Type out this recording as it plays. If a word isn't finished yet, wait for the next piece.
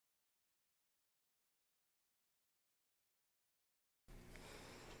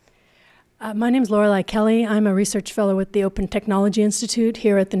My name is Lorelei Kelly. I'm a research fellow with the Open Technology Institute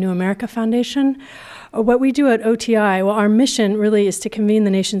here at the New America Foundation. What we do at OTI, well, our mission really is to convene the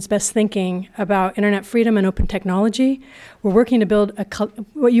nation's best thinking about internet freedom and open technology. We're working to build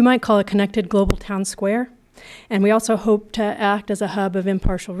what you might call a connected global town square. And we also hope to act as a hub of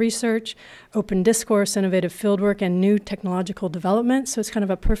impartial research, open discourse, innovative fieldwork, and new technological development. So it's kind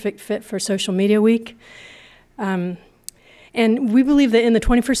of a perfect fit for Social Media Week. And we believe that in the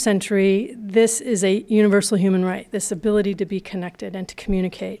 21st century, this is a universal human right, this ability to be connected and to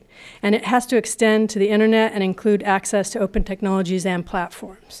communicate. And it has to extend to the internet and include access to open technologies and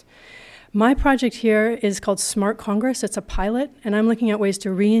platforms. My project here is called Smart Congress. It's a pilot, and I'm looking at ways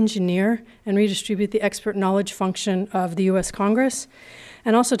to re-engineer and redistribute the expert knowledge function of the US Congress,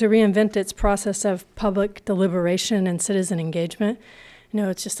 and also to reinvent its process of public deliberation and citizen engagement. You know,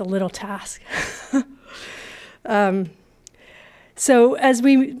 it's just a little task. So as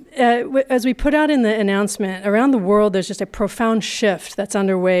we put out in the announcement, around the world there's just a profound shift that's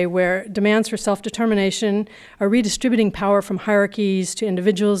underway where demands for self-determination are redistributing power from hierarchies to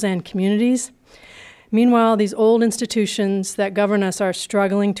individuals and communities. Meanwhile, these old institutions that govern us are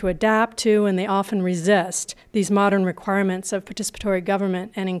struggling to adapt to, and they often resist, these modern requirements of participatory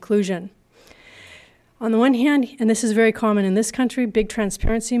government and inclusion. On the one hand, and this is very common in this country, big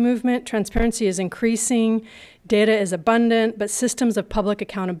transparency movement. Transparency is increasing, data is abundant, but systems of public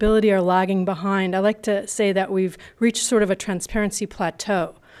accountability are lagging behind. I like to say that we've reached sort of a transparency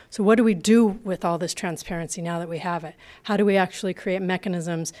plateau. So what do we do with all this transparency now that we have it? How do we actually create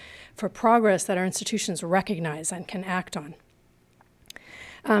mechanisms for progress that our institutions recognize and can act on?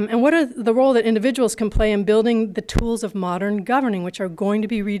 And what are the role that individuals can play in building the tools of modern governing, which are going to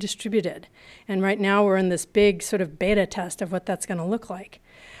be redistributed? And right now we're in this big sort of beta test of what that's going to look like.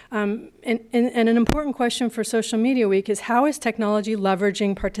 And an important question for Social Media Week is, how is technology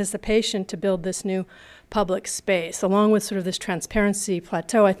leveraging participation to build this new public space? Along with sort of this transparency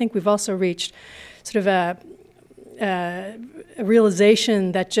plateau, I think we've also reached sort of a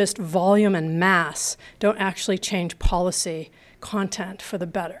realization that just volume and mass don't actually change policy content for the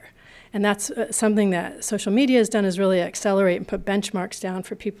better. And that's something that social media has done, is really accelerate and put benchmarks down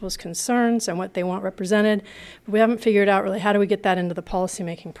for people's concerns and what they want represented. But we haven't figured out really how do we get that into the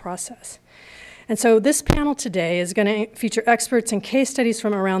policymaking process. And so this panel today is going to feature experts and case studies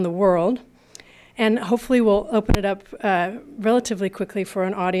from around the world. And hopefully we'll open it up relatively quickly for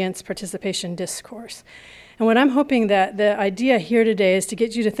an audience participation discourse. And what I'm hoping that the idea here today is to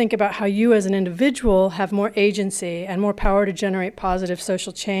get you to think about how you as an individual have more agency and more power to generate positive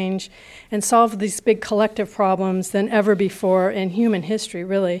social change and solve these big collective problems than ever before in human history,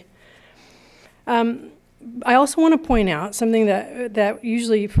 really. I also want to point out something that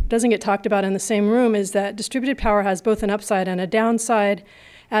usually doesn't get talked about in the same room, is that distributed power has both an upside and a downside,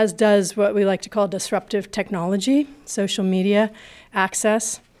 as does what we like to call disruptive technology, social media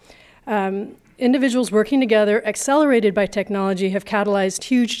access. Individuals working together, accelerated by technology, have catalyzed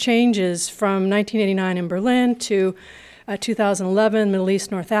huge changes from 1989 in Berlin to 2011, Middle East,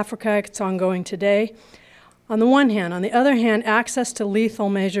 North Africa. It's ongoing today. On the one hand. On the other hand, access to lethal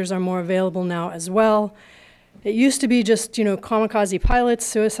measures are more available now as well. It used to be just, kamikaze pilots,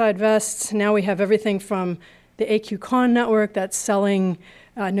 suicide vests. Now we have everything from the AQCon network that's selling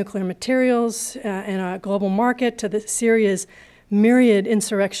nuclear materials in a global market to Syria's myriad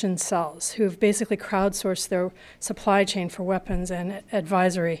insurrection cells who have basically crowdsourced their supply chain for weapons and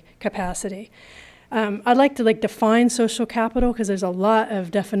advisory capacity. I'd like to define social capital, because there's a lot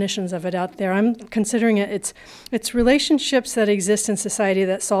of definitions of it out there. I'm considering it's relationships that exist in society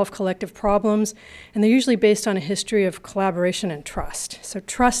that solve collective problems, and they're usually based on a history of collaboration and trust. So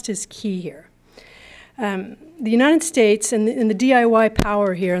trust is key here. The United States and the DIY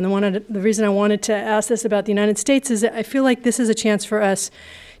power here, and the reason I wanted to ask this about the United States is that I feel like this is a chance for us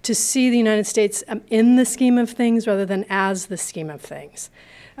to see the United States in the scheme of things rather than as the scheme of things.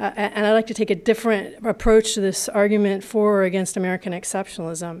 And I'd like to take a different approach to this argument for or against American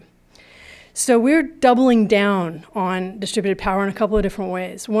exceptionalism. So we're doubling down on distributed power in a couple of different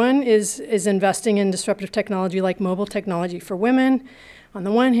ways. One is investing in disruptive technology like mobile technology for women, on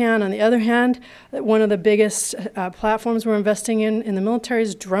the one hand. On the other hand, one of the biggest platforms we're investing in the military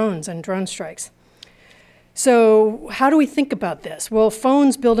is drones and drone strikes. So how do we think about this? Well,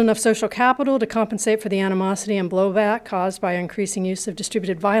 phones build enough social capital to compensate for the animosity and blowback caused by increasing use of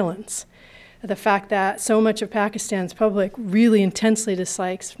distributed violence. The fact that so much of Pakistan's public really intensely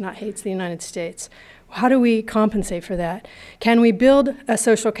dislikes, if not hates, the United States. How do we compensate for that? Can we build a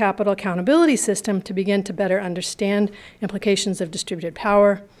social capital accountability system to begin to better understand implications of distributed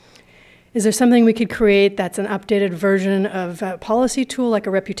power? Is there something we could create that's an updated version of a policy tool, like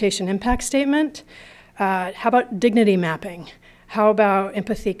a reputation impact statement? How about dignity mapping? How about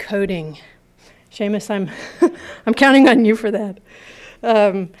empathy coding? Seamus, I'm counting on you for that.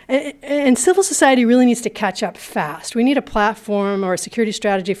 And civil society really needs to catch up fast. We need a platform or a security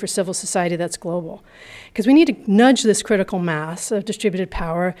strategy for civil society that's global, because we need to nudge this critical mass of distributed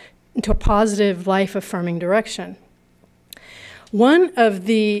power into a positive, life-affirming direction. One of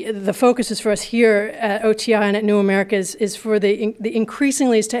the focuses for us here at OTI and at New America is for the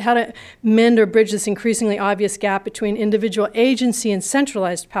increasingly, is to how to mend or bridge this increasingly obvious gap between individual agency and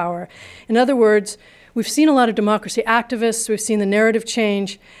centralized power. In other words, we've seen a lot of democracy activists, we've seen the narrative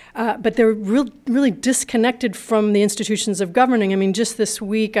change, but they're really disconnected from the institutions of governing. I mean, just this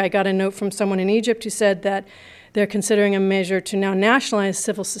week I got a note from someone in Egypt who said that they're considering a measure to now nationalize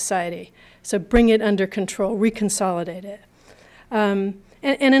civil society, so bring it under control, reconsolidate it. And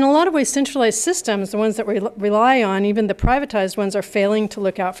in a lot of ways, centralized systems, the ones that we rely on, even the privatized ones, are failing to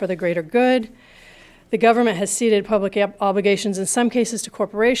look out for the greater good. The government has ceded public obligations in some cases to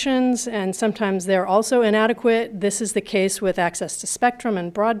corporations, and sometimes they're also inadequate. This is the case with access to spectrum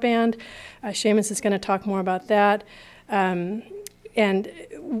and broadband. Seamus is going to talk more about that. And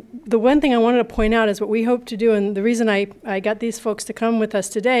the one thing I wanted to point out is what we hope to do, and the reason I got these folks to come with us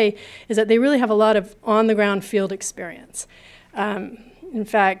today, is that they really have a lot of on-the-ground field experience. In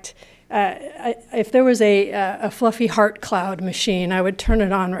fact, if there was a fluffy heart cloud machine, I would turn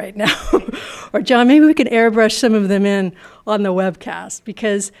it on right now. Or John, maybe we could airbrush some of them in on the webcast,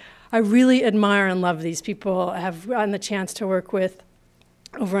 because I really admire and love these people. I have gotten the chance to work with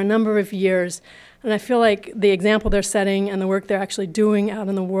over a number of years, and I feel like the example they're setting and the work they're actually doing out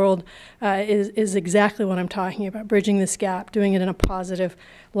in the world is exactly what I'm talking about, bridging this gap, doing it in a positive,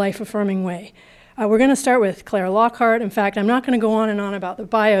 life-affirming way. We're going to start with Claire Lockhart. In fact, I'm not going to go on and on about the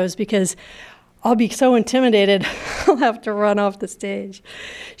bios because I'll be so intimidated I'll have to run off the stage.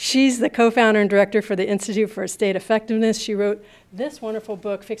 She's the co-founder and director for the Institute for State Effectiveness. She wrote this wonderful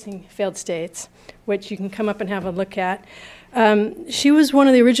book, Fixing Failed States, which you can come up and have a look at. She was one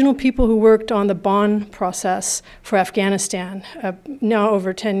of the original people who worked on the Bonn process for Afghanistan, now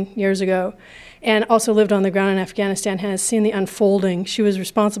over 10 years ago, and also lived on the ground in Afghanistan, has seen the unfolding. She was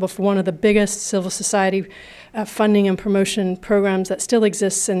responsible for one of the biggest civil society funding and promotion programs that still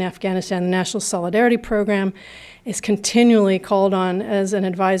exists in Afghanistan. The National Solidarity Program is continually called on as an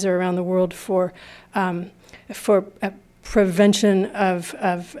advisor around the world for prevention of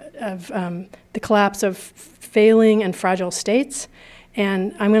the collapse of failing and fragile states.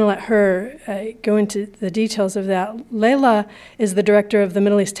 And I'm going to let her go into the details of that. Leila is the director of the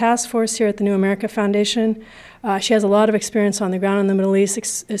Middle East Task Force here at the New America Foundation. She has a lot of experience on the ground in the Middle East,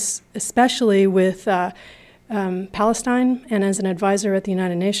 especially with Palestine and as an advisor at the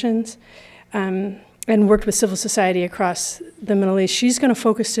United Nations, and worked with civil society across the Middle East. She's going to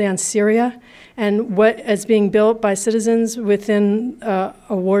focus today on Syria and what is being built by citizens within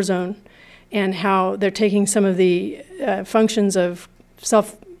a war zone, and how they're taking some of the functions of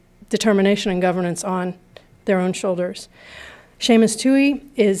self-determination and governance on their own shoulders. Seamus Toohey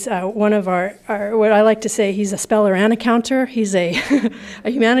is one of our, what I like to say, he's a speller and a counter. He's a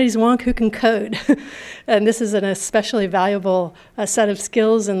humanities wonk who can code. And this is an especially valuable set of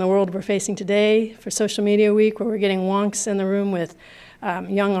skills in the world we're facing today for Social Media Week, where we're getting wonks in the room with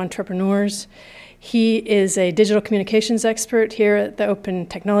young entrepreneurs. He is a digital communications expert here at the Open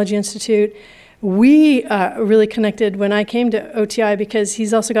Technology Institute. We really connected when I came to OTI because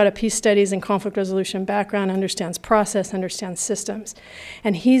he's also got a peace studies and conflict resolution background, understands process, understands systems.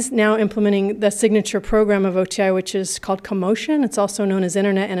 And he's now implementing the signature program of OTI, which is called Commotion. It's also known as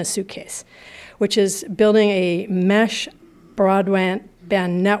Internet in a Suitcase, which is building a mesh broadband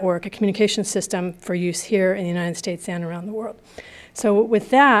network, a communication system for use here in the United States and around the world. So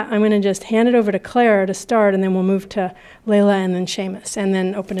with that, I'm going to just hand it over to Claire to start, and then we'll move to Leila and then Seamus, and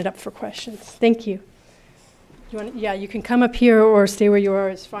then open it up for questions. Thank you. Yeah, you can come up here or stay where you are.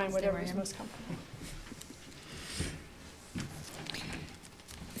 It's fine, whatever is most comfortable.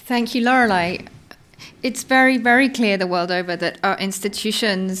 Thank you, Lorelei. It's very, very clear the world over that our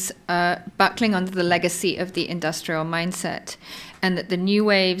institutions are buckling under the legacy of the industrial mindset, and that the new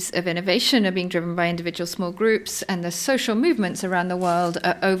waves of innovation are being driven by individual small groups, and the social movements around the world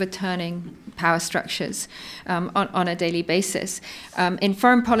are overturning power structures on a daily basis. In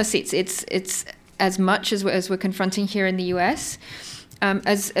foreign policy, it's as much as we're confronting here in the US.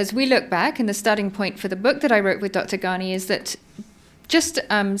 As we look back, and the starting point for the book that I wrote with Dr. Ghani is that just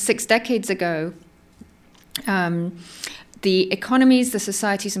 6 decades ago, the economies, the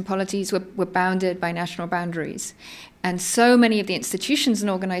societies and polities were bounded by national boundaries. And so many of the institutions and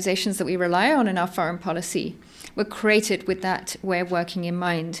organizations that we rely on in our foreign policy were created with that way of working in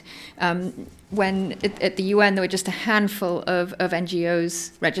mind. When at the UN, there were just a handful of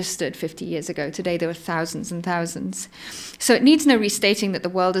NGOs registered 50 years ago. Today, there are thousands and thousands. So it needs no restating that the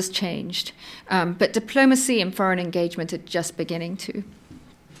world has changed. But diplomacy and foreign engagement are just beginning to.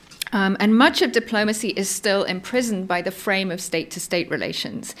 And much of diplomacy is still imprisoned by the frame of state-to-state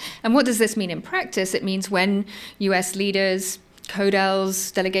relations. And what does this mean in practice? It means when US leaders,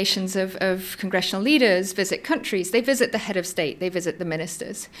 CODELs, delegations of congressional leaders visit countries, they visit the head of state, they visit the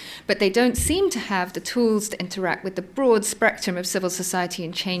ministers. But they don't seem to have the tools to interact with the broad spectrum of civil society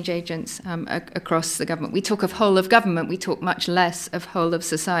and change agents across the government. We talk of whole of government, we talk much less of whole of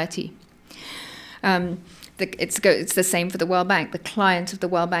society. It's the same for the World Bank. The client of the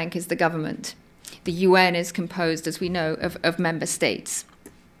World Bank is the government. The UN is composed, as we know, of member states.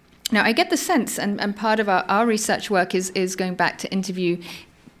 Now, I get the sense, and part of our research work is going back to interview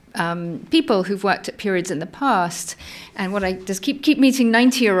people who've worked at periods in the past, and what I just keep meeting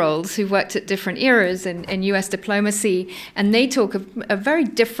 90-year-olds who've worked at different eras in US diplomacy, and they talk of a very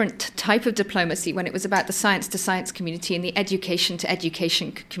different type of diplomacy when it was about the science-to-science community and the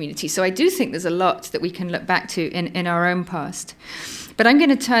education-to-education community. So I do think there's a lot that we can look back to in our own past. But I'm going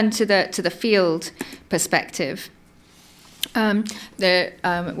to turn to the field perspective. When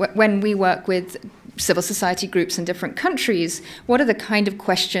we work with civil society groups in different countries, what are the kind of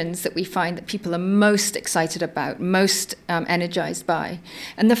questions that we find that people are most excited about, most energized by?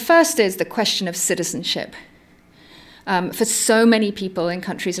 And the first is the question of citizenship. For so many people in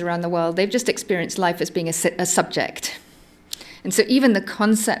countries around the world, they've just experienced life as being a subject. And so even the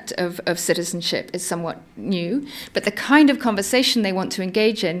concept of citizenship is somewhat new, but the kind of conversation they want to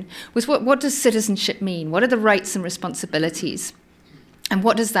engage in was what does citizenship mean? What are the rights and responsibilities? And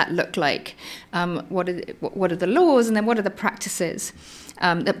what does that look like? What are the laws, and then what are the practices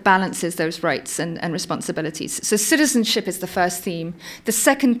that balances those rights and responsibilities? So citizenship is the first theme. The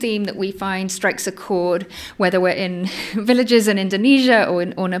second theme that we find strikes a chord, whether we're in villages in Indonesia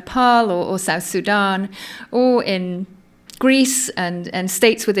or Nepal or South Sudan or in Greece and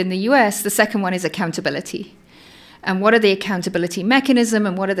states within the US, the second one is accountability. And what are the accountability mechanism,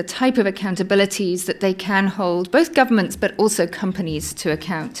 and what are the type of accountabilities that they can hold both governments but also companies to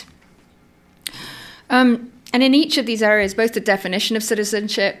account? And in each of these areas, both the definition of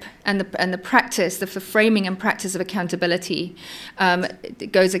citizenship and the practice, the framing and practice of accountability,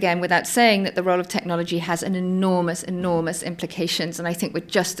 it goes again without saying that the role of technology has an enormous implications. And I think we're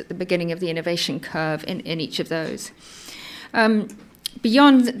just at the beginning of the innovation curve in each of those.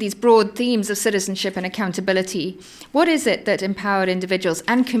 Beyond these broad themes of citizenship and accountability, what is it that empowered individuals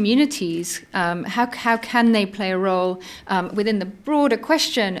and communities, how can they play a role within the broader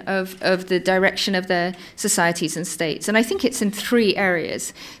question of the direction of their societies and states? And I think it's in three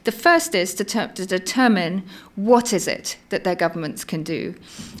areas. The first is to determine what is it that their governments can do.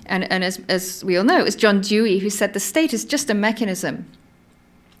 And as we all know, it was John Dewey who said the state is just a mechanism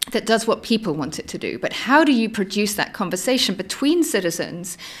that does what people want it to do. But how do you produce that conversation between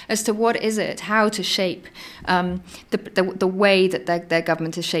citizens as to what is it, how to shape the way that their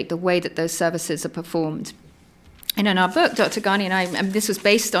government is shaped, the way that those services are performed? And in our book, Dr. Ghani and I, and this was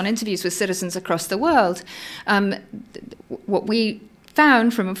based on interviews with citizens across the world, what we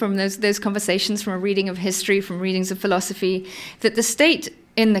found from those conversations, from a reading of history, from readings of philosophy, that the state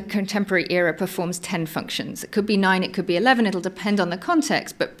in the contemporary era performs 10 functions. It could be 9, it could be 11, it'll depend on the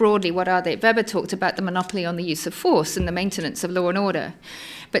context, but broadly, what are they? Weber talked about the monopoly on the use of force and the maintenance of law and order.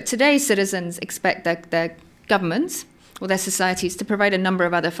 But today, citizens expect their governments or their societies to provide a number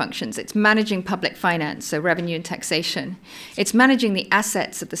of other functions. It's managing public finance, so revenue and taxation. It's managing the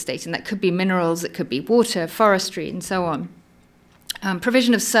assets of the state, and that could be minerals, it could be water, forestry, and so on.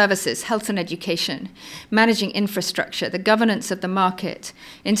 Provision of services, health and education, managing infrastructure, the governance of the market,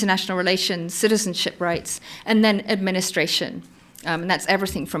 international relations, citizenship rights, and then administration. And that's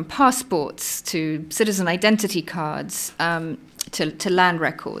everything from passports to citizen identity cards to land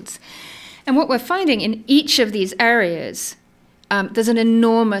records. And what we're finding in each of these areas, there's an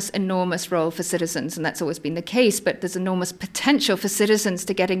enormous role for citizens, and that's always been the case, but there's enormous potential for citizens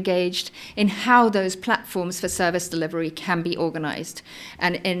to get engaged in how those platforms for service delivery can be organized.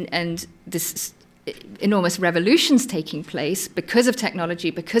 And this enormous revolutions taking place because of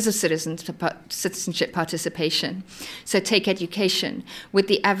technology, because of citizenship participation. So take education. With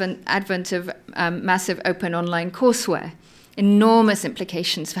the advent of massive open online courseware, enormous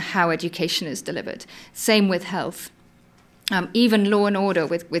implications for how education is delivered. Same with health. even law and order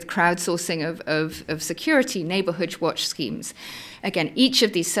with crowdsourcing of security, neighborhood watch schemes. Again, each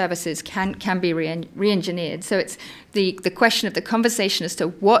of these services can be re-engineered. So it's the question of the conversation as to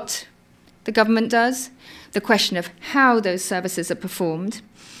what the government does, the question of how those services are performed,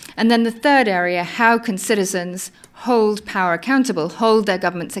 and then the third area, how can citizens hold power accountable, hold their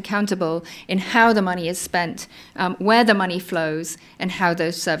governments accountable in how the money is spent, where the money flows, and how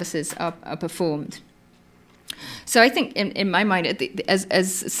those services are performed. So I think, in my mind,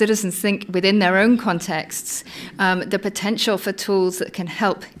 as citizens think within their own contexts, the potential for tools that can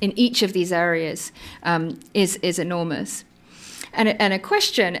help in each of these areas is enormous. And a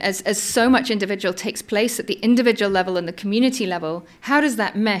question, as so much individual takes place at the individual level and the community level, how does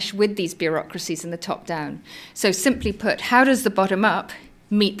that mesh with these bureaucracies in the top down? So simply put, how does the bottom up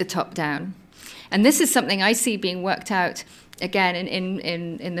meet the top down? And this is something I see being worked out again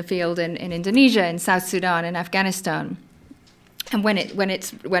in the field in Indonesia, in South Sudan, in Afghanistan. And when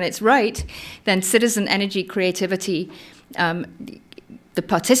it's right, then citizen energy, creativity, the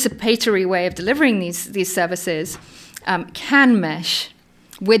participatory way of delivering these services can mesh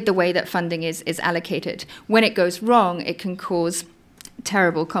with the way that funding is allocated. When it goes wrong, it can cause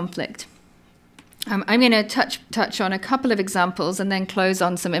terrible conflict. I'm going to touch on a couple of examples and then close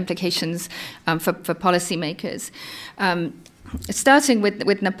on some implications for policymakers. Starting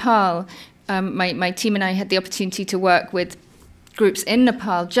with Nepal, my team and I had the opportunity to work with groups in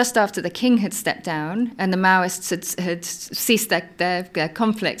Nepal just after the king had stepped down and the Maoists had ceased their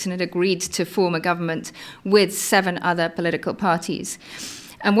conflict and had agreed to form a government with 7 other political parties.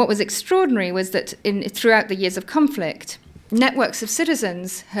 And what was extraordinary was that throughout the years of conflict, networks of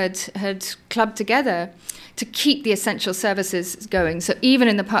citizens had clubbed together to keep the essential services going. So even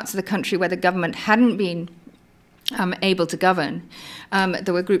in the parts of the country where the government hadn't been able to govern,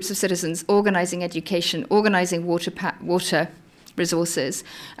 there were groups of citizens organizing education, organizing water resources,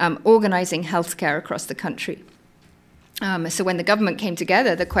 organizing healthcare across the country. So when the government came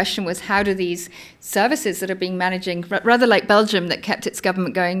together, the question was, how do these services that are being managing, rather like Belgium that kept its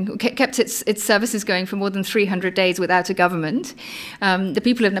government going, kept its services going for more than 300 days without a government, the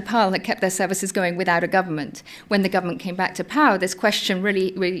people of Nepal had kept their services going without a government. When the government came back to power, this question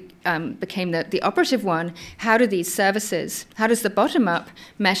really became the operative one. How do these services, how does the bottom up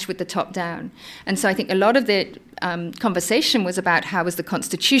mesh with the top down? And so I think a lot of the conversation was about how was the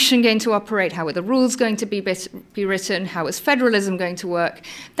constitution going to operate, how were the rules going to be written, how was federalism going to work.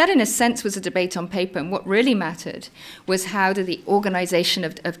 That, in a sense, was a debate on paper, and what really mattered was how did the organization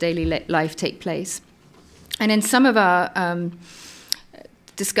of daily life take place. And in some of our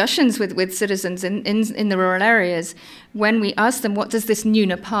discussions with citizens in the rural areas, when we asked them, what does this new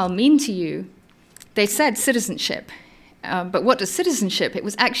Nepal mean to you? They said citizenship. But what does citizenship? It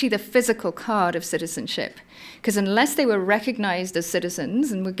was actually the physical card of citizenship. Because unless they were recognized as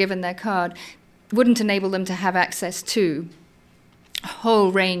citizens and were given their card, wouldn't enable them to have access to a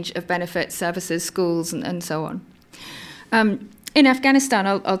whole range of benefits, services, schools, and so on. In Afghanistan,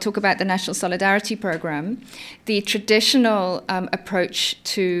 I'll talk about the National Solidarity Program. The traditional approach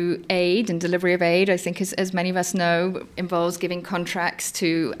to aid and delivery of aid, I think, as many of us know, involves giving contracts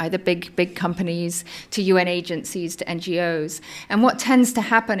to either big companies, to UN agencies, to NGOs. And what tends to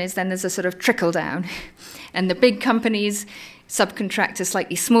happen is then there's a sort of trickle down. And the big companies subcontract to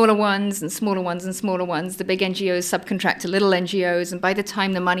slightly smaller ones and smaller ones and smaller ones. The big NGOs subcontract to little NGOs. And by the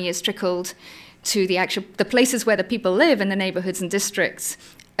time the money is trickled to the places where the people live in the neighborhoods and districts,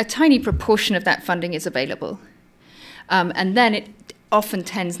 a tiny proportion of that funding is available. And then it often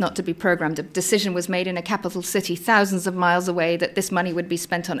tends not to be programmed. A decision was made in a capital city thousands of miles away that this money would be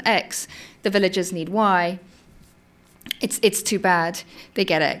spent on X. The villagers need Y. It's too bad. They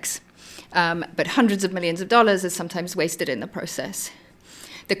get X. But hundreds of millions of dollars is sometimes wasted in the process.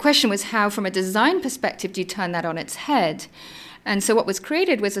 The question was how, from a design perspective, do you turn that on its head? And so what was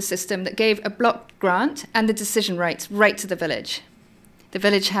created was a system that gave a block grant and the decision rights right to the village. The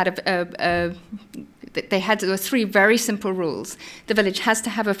village had there were 3 very simple rules. The village has to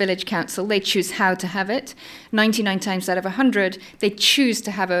have a village council. They choose how to have it. 99 times out of 100, they choose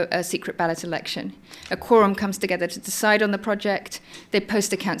to have a secret ballot election. A quorum comes together to decide on the project. They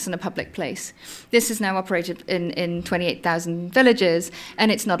post accounts in a public place. This is now operated in 28,000 villages,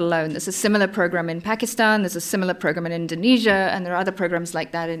 and it's not alone. There's a similar program in Pakistan. There's a similar program in Indonesia, and there are other programs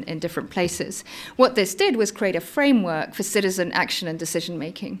like that in different places. What this did was create a framework for citizen action and decision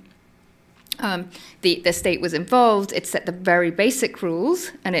making. The state was involved, it set the very basic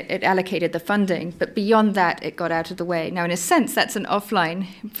rules, and it allocated the funding, but beyond that, it got out of the way. Now, in a sense, that's an offline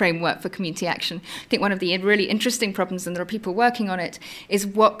framework for community action. I think one of the really interesting problems, and there are people working on it, is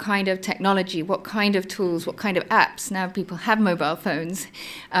what kind of technology, what kind of tools, what kind of apps, now people have mobile phones,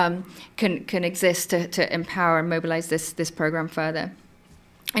 can exist to empower and mobilize this program further.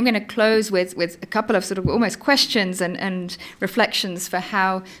 I'm going to close with a couple of sort of almost questions and reflections for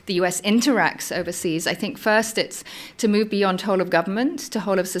how the US interacts overseas. I think first it's to move beyond whole of government to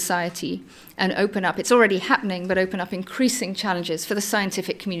whole of society and open up, it's already happening, but open up increasing challenges for the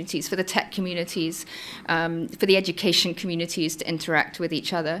scientific communities, for the tech communities, for the education communities to interact with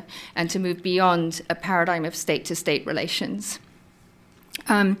each other and to move beyond a paradigm of state-to-state relations.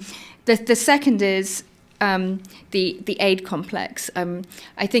 The second is the aid complex.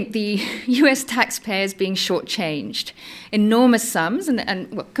 I think the US taxpayer is being shortchanged. Enormous sums,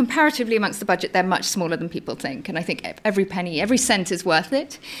 and well, comparatively amongst the budget, they're much smaller than people think. And I think every penny, every cent is worth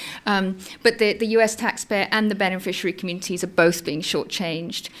it. But the US taxpayer and the beneficiary communities are both being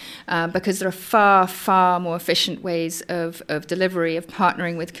shortchanged because there are far, far more efficient ways of delivery, of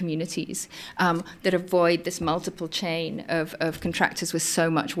partnering with communities that avoid this multiple chain of contractors with so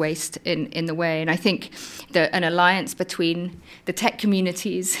much waste in the way. And I think an alliance between the tech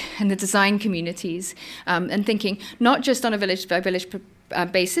communities and the design communities, and thinking not just on a village-by-village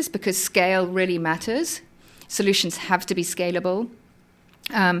basis, because scale really matters. Solutions have to be scalable.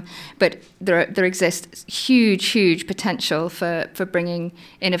 But there exists huge potential for bringing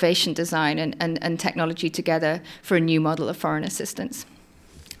innovation, design, and technology together for a new model of foreign assistance.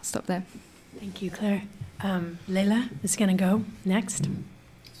 I'll stop there. Thank you, Claire. Leila is going to go next.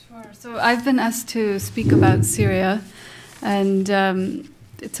 Sure. So I've been asked to speak about Syria, and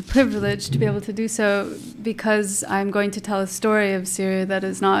it's a privilege to be able to do so because I'm going to tell a story of Syria that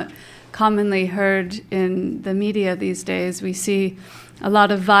is not commonly heard in the media these days. We see a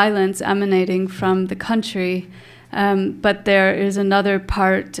lot of violence emanating from the country, but there is another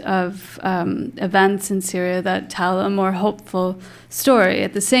part of events in Syria that tell a more hopeful story.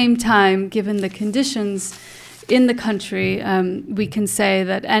 At the same time, given the conditions in the country, we can say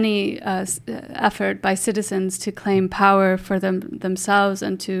that any effort by citizens to claim power for themselves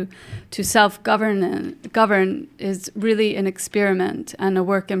and to self-govern is really an experiment and a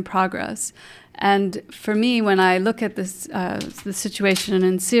work in progress. And for me, when I look at this, the situation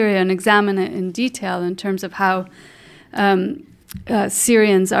in Syria and examine it in detail in terms of how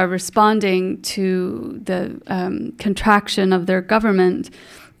Syrians are responding to the contraction of their government,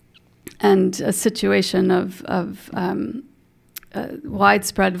 and a situation of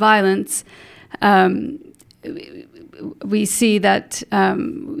widespread violence, we see that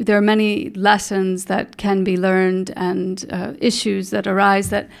there are many lessons that can be learned and issues that arise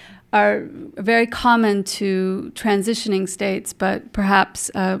that are very common to transitioning states, but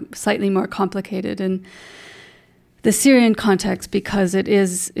perhaps slightly more complicated in the Syrian context because it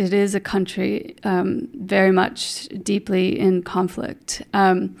is a country very much deeply in conflict.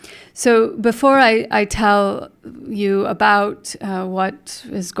 So before I tell you about what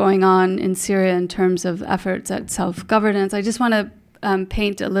is going on in Syria in terms of efforts at self-governance, I just want to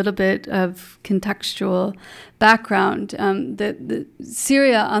paint a little bit of contextual background.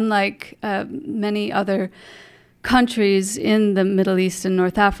 Syria, unlike many other countries in the Middle East and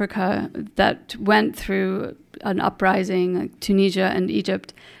North Africa that went through an uprising, like Tunisia and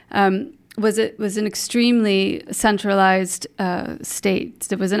Egypt, was an extremely centralized state.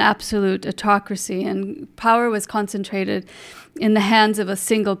 There was an absolute autocracy, and power was concentrated in the hands of a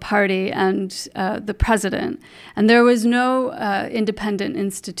single party and the president. And there was no independent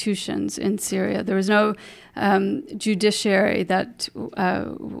institutions in Syria. There was no judiciary that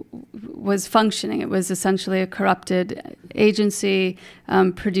was functioning. It was essentially a corrupted agency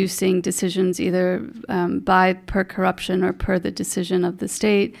producing decisions either per corruption or per the decision of the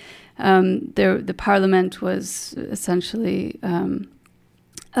state. The parliament was essentially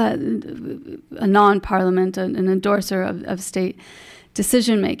a non-parliament, an endorser of state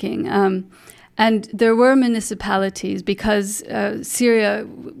decision-making. And there were municipalities because Syria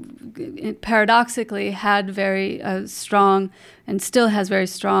paradoxically had very strong and still has very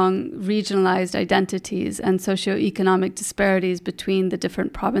strong regionalized identities and socioeconomic disparities between the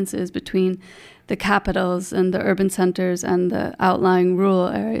different provinces, between the capitals and the urban centers and the outlying rural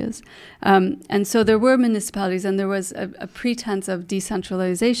areas. And so there were municipalities and there was a pretense of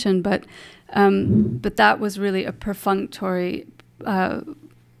decentralization, but that was really a perfunctory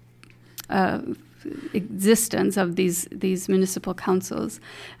existence of these municipal councils.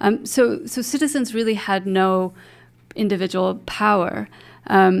 So citizens really had no individual power.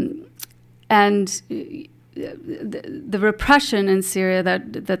 and the repression in Syria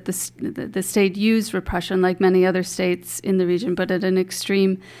that the state used repression like many other states in the region, but at an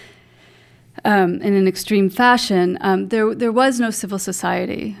extreme in an extreme fashion. There was no civil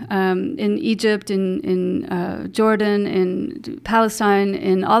society in Egypt, in Jordan, in Palestine,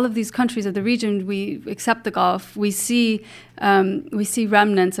 in all of these countries of the region. Except the Gulf, we see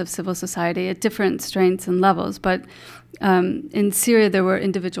remnants of civil society at different strengths and levels, but. In Syria, there were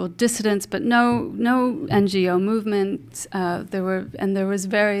individual dissidents, but no NGO movement. There was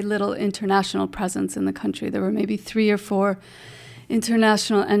very little international presence in the country. There were maybe 3 or 4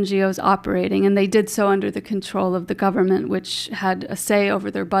 international NGOs operating, and they did so under the control of the government, which had a say over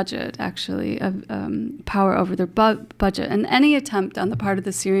their budget, actually, power over their budget. And any attempt on the part of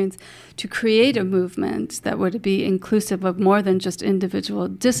the Syrians to create a movement that would be inclusive of more than just individual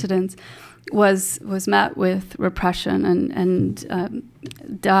dissidents was met with repression and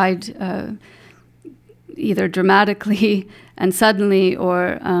died either dramatically and suddenly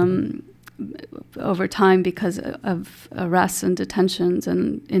or over time because of arrests and detentions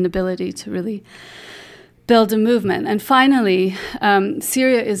and inability to really build a movement. And finally,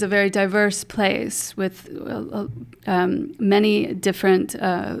 Syria is a very diverse place with many different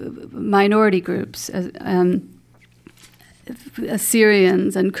minority groups.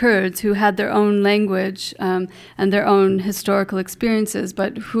 Assyrians and Kurds who had their own language and their own historical experiences,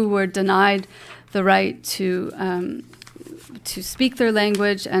 but who were denied the right to speak their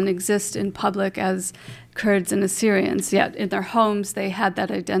language and exist in public as Kurds and Assyrians. Yet in their homes they had that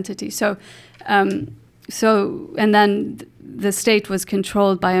identity. So and then the state was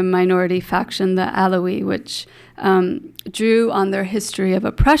controlled by a minority faction, the Alawi, which drew on their history of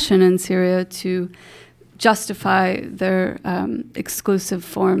oppression in Syria to justify their exclusive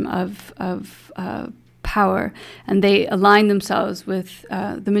form of power, and they aligned themselves with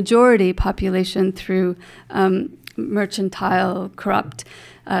the majority population through mercantile, corrupt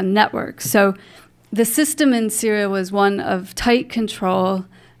networks. So the system in Syria was one of tight control,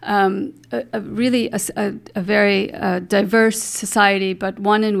 really a very diverse society, but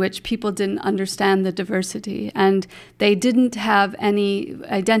one in which people didn't understand the diversity. And they didn't have any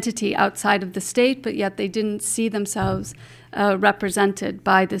identity outside of the state, but yet they didn't see themselves represented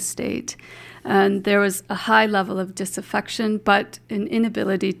by the state. And there was a high level of disaffection, but an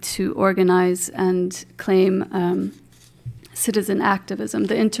inability to organize and claim citizen activism.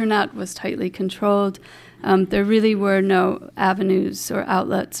 The internet was tightly controlled. There really were no avenues or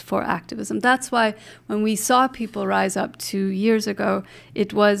outlets for activism. That's why when we saw people rise up 2 years ago,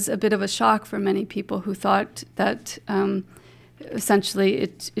 it was a bit of a shock for many people who thought that essentially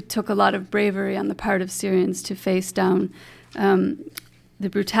it took a lot of bravery on the part of Syrians to face down the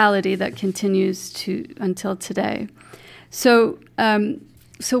brutality that continues until today. So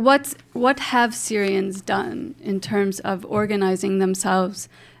what have Syrians done in terms of organizing themselves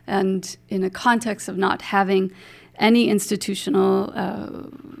and in a context of not having any institutional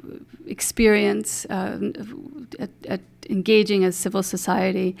experience at engaging as civil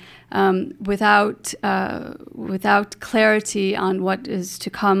society, without clarity on what is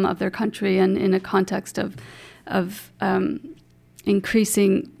to come of their country, and in a context of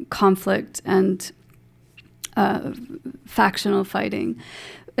increasing conflict and factional fighting?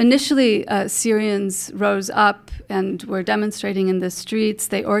 Initially, Syrians rose up and were demonstrating in the streets.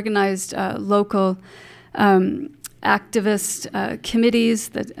 They organized local activist committees,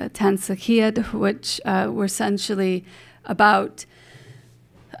 the Tansakhiyat, which were essentially about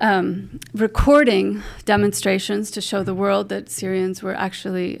recording demonstrations to show the world that Syrians were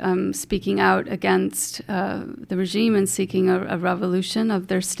actually speaking out against the regime and seeking a revolution of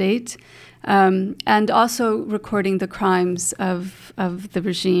their state. And also recording the crimes of the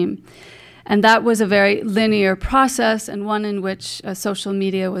regime. And that was a very linear process, and one in which social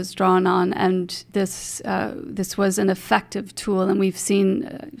media was drawn on, and this was an effective tool. And we've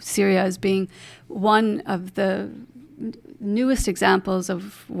seen Syria as being one of the newest examples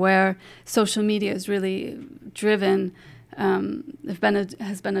of where social media is really driven,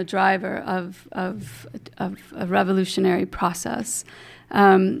 has been a driver of a revolutionary process.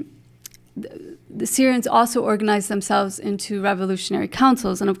 The Syrians also organized themselves into revolutionary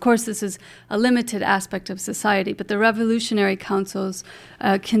councils. And of course, this is a limited aspect of society, but the revolutionary councils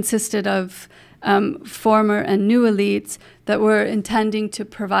consisted of former and new elites that were intending to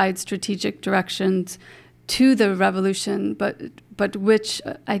provide strategic directions to the revolution, but which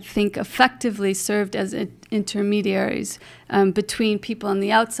I think effectively served as intermediaries between people on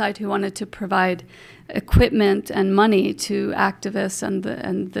the outside who wanted to provide equipment and money to activists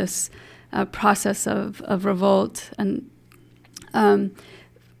and this process of revolt. And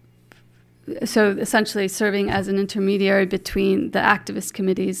so essentially serving as an intermediary between the activist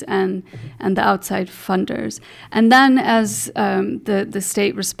committees and the outside funders. And then as the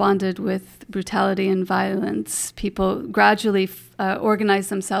state responded with brutality and violence, people gradually organized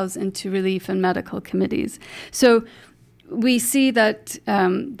themselves into relief and medical committees. So we see that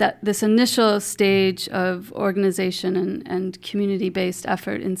that this initial stage of organization and community-based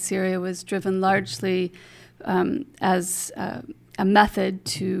effort in Syria was driven largely as a method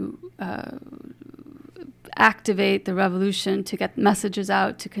to activate the revolution, to get messages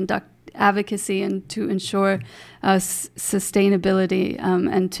out, to conduct advocacy, and to ensure sustainability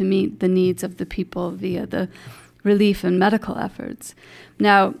and to meet the needs of the people via the relief and medical efforts.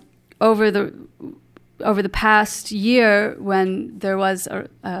 Now, over the past year, when there was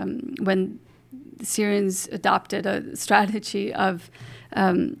when the Syrians adopted a strategy of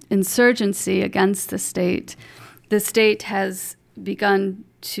insurgency against the state has begun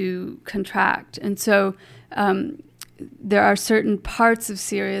to contract. And so there are certain parts of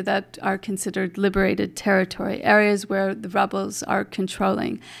Syria that are considered liberated territory, areas where the rebels are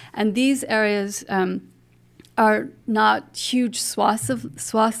controlling. And these areas are not huge swaths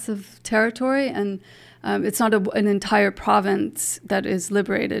of territory, and it's not an entire province that is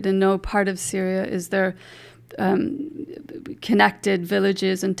liberated. In no part of Syria is there connected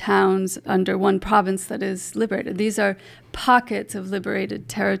villages and towns under one province that is liberated. These are pockets of liberated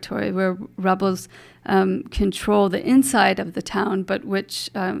territory where rebels control the inside of the town, but which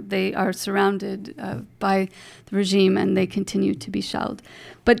they are surrounded by the regime, and they continue to be shelled.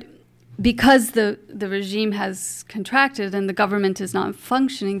 But because the regime has contracted and the government is not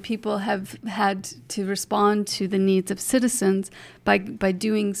functioning, people have had to respond to the needs of citizens by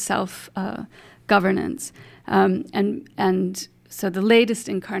doing self-governance. And so the latest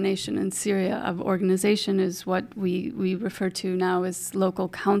incarnation in Syria of organization is what we refer to now as local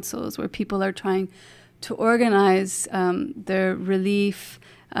councils, where people are trying to organize their relief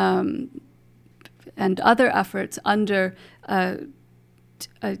and other efforts under a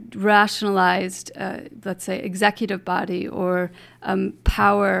rationalized, let's say, executive body or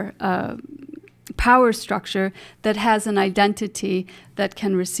power structure that has an identity, that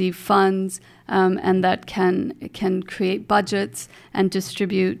can receive funds, and that can create budgets and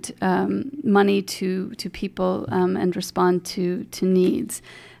distribute money to people and respond to needs.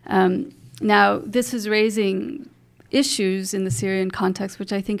 Now, this is raising issues in the Syrian context,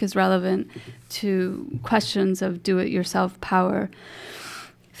 which I think is relevant to questions of do-it-yourself power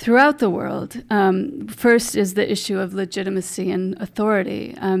throughout the world. First is the issue of legitimacy and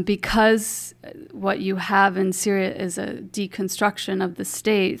authority. Because what you have in Syria is a deconstruction of the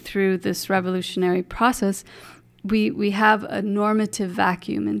state through this revolutionary process, we have a normative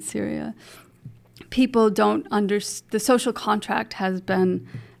vacuum in Syria. People don't understand. The social contract has been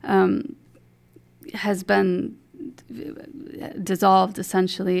dissolved,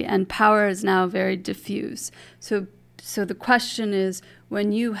 essentially, and power is now very diffuse. So the question is,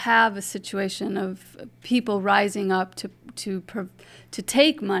 when you have a situation of people rising up to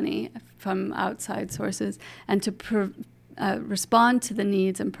take money from outside sources and to respond to the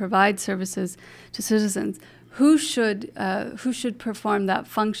needs and provide services to citizens, who should perform that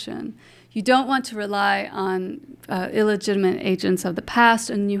function? You don't want to rely on illegitimate agents of the past,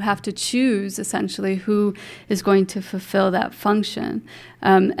 and you have to choose essentially who is going to fulfill that function.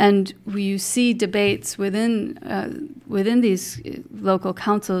 And you see debates within these local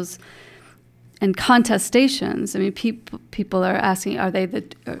councils and contestations. I mean, people are asking,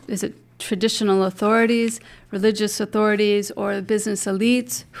 is it traditional authorities, religious authorities, or business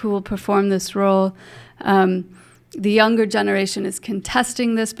elites who will perform this role? The younger generation is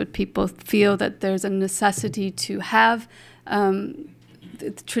contesting this, but people feel that there's a necessity to have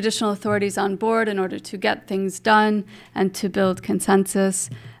the traditional authorities on board in order to get things done and to build consensus.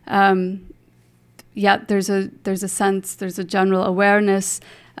 Yet there's a sense, there's a general awareness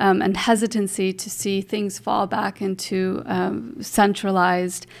and hesitancy to see things fall back into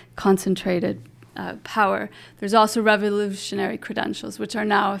centralized, concentrated power. There's also revolutionary credentials, which are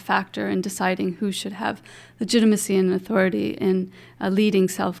now a factor in deciding who should have legitimacy and authority in leading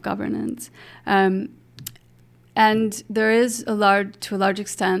self-governance. And there is to a large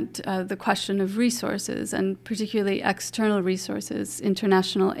extent, the question of resources, and particularly external resources,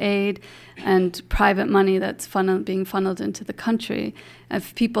 international aid and private money that's being funneled into the country.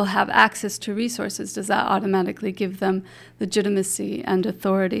 If people have access to resources, does that automatically give them legitimacy and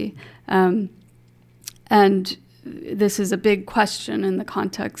authority? And this is a big question in the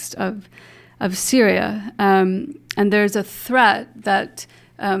context of Syria. And there's a threat that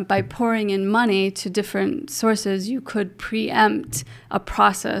by pouring in money to different sources, you could preempt a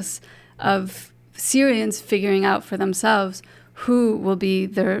process of Syrians figuring out for themselves who will be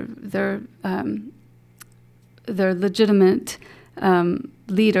their legitimate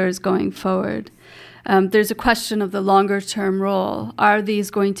leaders going forward. There's a question of the longer-term role. Are these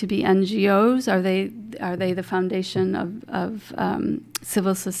going to be NGOs? Are they the foundation of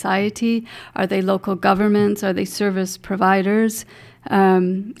civil society? Are they local governments? Are they service providers?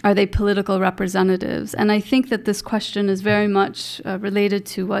 Are they political representatives? And I think that this question is very much related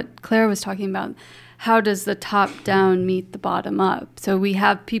to what Claire was talking about. How does the top-down meet the bottom-up? So we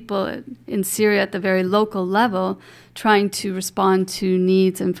have people in Syria at the very local level trying to respond to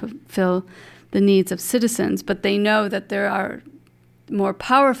needs and fulfill the needs of citizens, but they know that there are more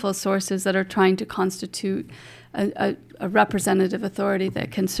powerful sources that are trying to constitute a representative authority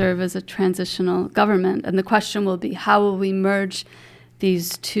that can serve as a transitional government. And the question will be, how will we merge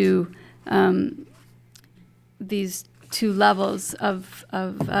these two levels of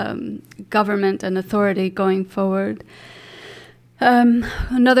government and authority going forward?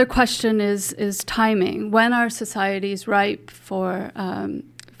 Another question is timing. When are societies ripe for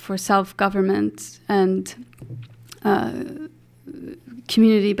self-government and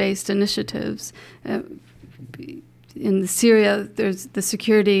community-based initiatives? In Syria, the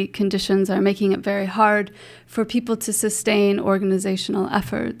security conditions are making it very hard for people to sustain organizational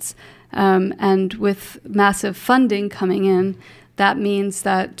efforts. And with massive funding coming in, that means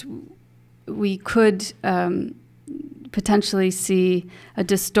that we could potentially see a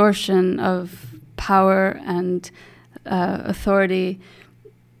distortion of power and authority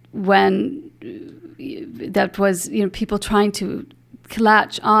when that was, people trying to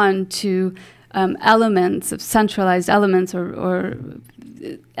latch on to elements of centralized elements or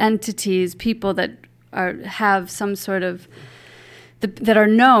entities, people that have some sort of that are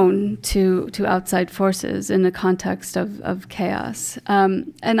known to outside forces in the context of chaos.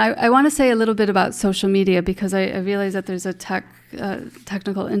 And I want to say a little bit about social media, because I realize that there's a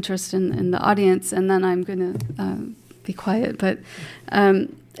technical interest in the audience, and then I'm going to be quiet. But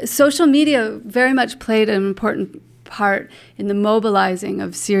social media very much played an important part in the mobilizing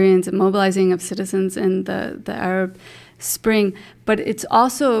of Syrians and mobilizing of citizens in the Arab Spring, but it's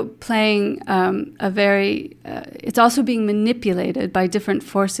also playing it's also being manipulated by different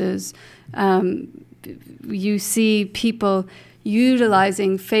forces. You see people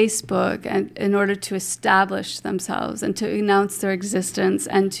utilizing Facebook in order to establish themselves and to announce their existence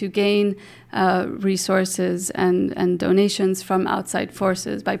and to gain resources and donations from outside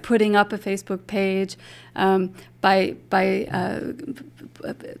forces by putting up a Facebook page, by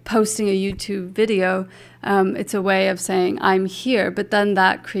posting a YouTube video. It's a way of saying, I'm here, but then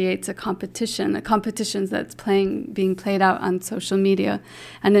that creates a competition that's being played out on social media.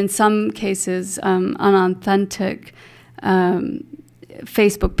 And in some cases, unauthentic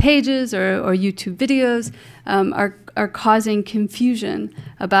Facebook pages or YouTube videos are causing confusion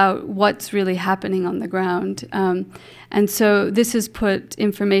about what's really happening on the ground. And so this has put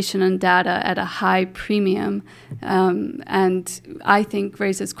information and data at a high premium, and I think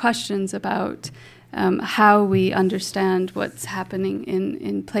raises questions about how we understand what's happening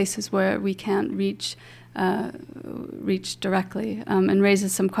in places where we can't reach directly, and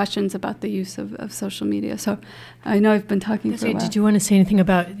raises some questions about the use of social media. So I know I've been talking for a while. Did you want to say anything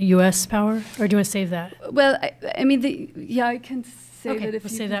about U.S. power, or do you want to save that? Well, I mean, I can save it if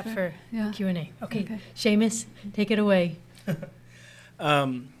we'll you save that for Q&A. Okay. Seamus, take it away.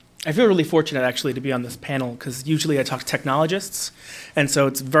 I feel really fortunate, actually, to be on this panel, because usually I talk to technologists, and so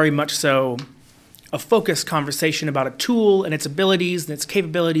it's very much so a focused conversation about a tool and its abilities and its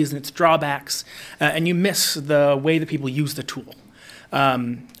capabilities and its drawbacks, and you miss the way that people use the tool.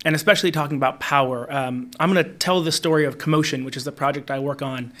 And especially talking about power. I'm going to tell the story of Commotion, which is the project I work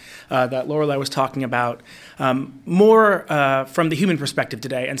on that Lorelei was talking about, more from the human perspective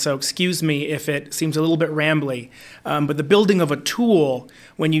today. And so excuse me if it seems a little bit rambly, but the building of a tool,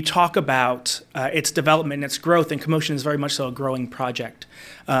 when you talk about its development and its growth, and Commotion is very much so a growing project,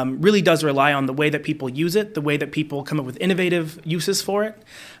 really does rely on the way that people use it, the way that people come up with innovative uses for it.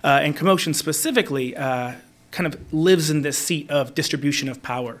 And Commotion specifically kind of lives in this seat of distribution of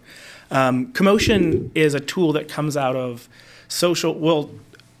power. Commotion is a tool that comes out of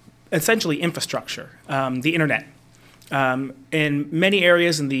essentially infrastructure, the internet. In many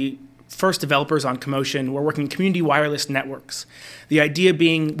areas, in the first developers on Commotion were working community wireless networks. The idea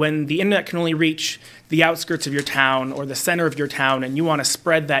being when the internet can only reach the outskirts of your town or the center of your town and you want to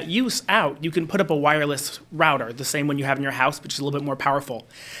spread that use out, you can put up a wireless router, the same one you have in your house, which is a little bit more powerful,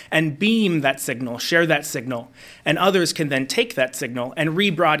 and beam that signal, share that signal, and others can then take that signal and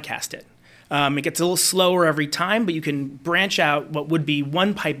rebroadcast it. It gets a little slower every time, but you can branch out what would be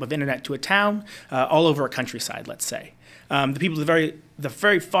one pipe of internet to a town all over a countryside, let's say. The people at the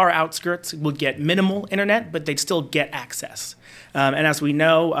very far outskirts would get minimal internet, but they'd still get access. And as we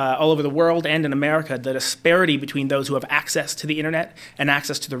know, all over the world and in America, the disparity between those who have access to the internet and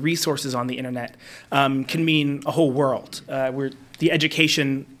access to the resources on the internet can mean a whole world. Where the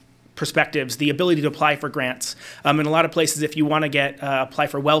education perspectives, the ability to apply for grants. In a lot of places, if you want to apply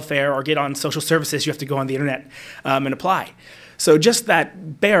for welfare or get on social services, you have to go on the internet and apply. So just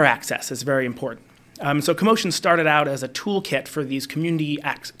that bare access is very important. So Commotion started out as a toolkit for these community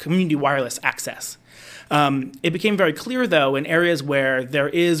wireless access. It became very clear, though, in areas where there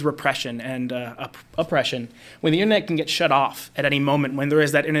is repression and oppression, when the internet can get shut off at any moment, when there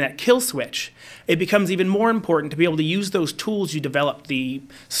is that internet kill switch, it becomes even more important to be able to use those tools you develop, the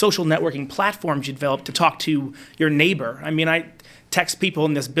social networking platforms you develop to talk to your neighbor. I mean, I text people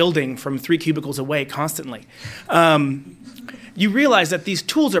in this building from 3 cubicles away constantly. You realize that these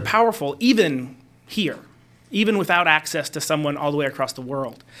tools are powerful even here, even without access to someone all the way across the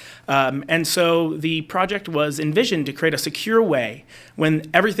world. And so the project was envisioned to create a secure way when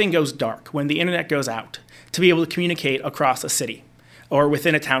everything goes dark, when the internet goes out, to be able to communicate across a city or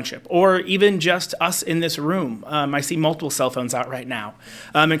within a township, or even just us in this room. I see multiple cell phones out right now.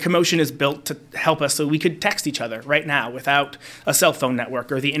 And Commotion is built to help us so we could text each other right now without a cell phone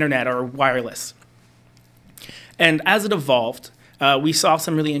network or the internet or wireless. And as it evolved, we saw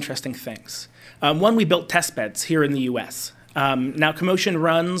some really interesting things. One, we built test beds here in the US. Now, Commotion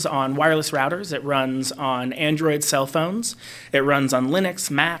runs on wireless routers. It runs on Android cell phones. It runs on Linux,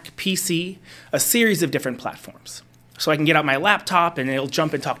 Mac, PC, a series of different platforms. So I can get out my laptop, and it'll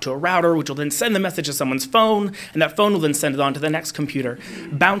jump and talk to a router, which will then send the message to someone's phone, and that phone will then send it on to the next computer,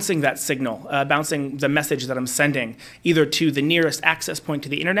 bouncing that signal, bouncing the message that I'm sending, either to the nearest access point to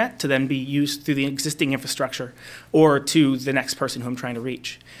the internet to then be used through the existing infrastructure, or to the next person who I'm trying to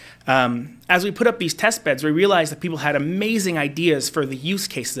reach. As we put up these test beds, we realized that people had amazing ideas for the use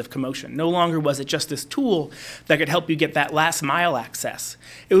cases of Commotion. No longer was it just this tool that could help you get that last mile access.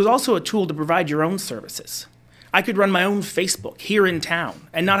 It was also a tool to provide your own services. I could run my own Facebook here in town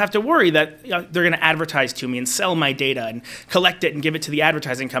and not have to worry that they're going to advertise to me and sell my data and collect it and give it to the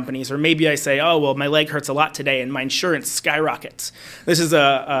advertising companies. Or maybe I say, oh, well, my leg hurts a lot today and my insurance skyrockets. This is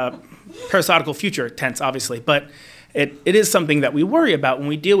a parasitical future tense, obviously, but it is something that we worry about when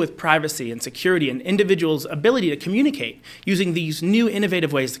we deal with privacy and security and individuals' ability to communicate using these new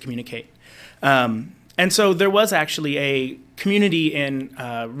innovative ways to communicate. And so there was actually a community in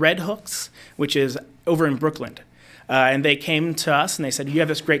Red Hooks, which is over in Brooklyn. And they came to us and they said, you have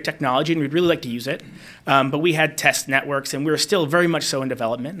this great technology and we'd really like to use it. But we had test networks and we were still very much so in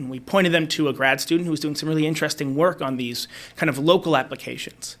development. And we pointed them to a grad student who was doing some really interesting work on these kind of local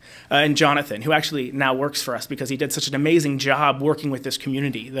applications. And Jonathan, who actually now works for us because he did such an amazing job working with this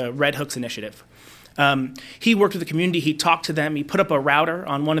community, the Red Hooks Initiative. He worked with the community, he talked to them, he put up a router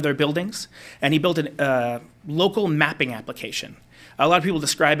on one of their buildings, and he built a local mapping application. A lot of people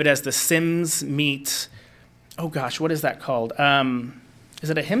describe it as the Sims meets, oh gosh, what is that called? Is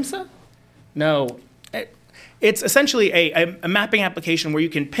it a HIMSA? No. It's essentially a mapping application where you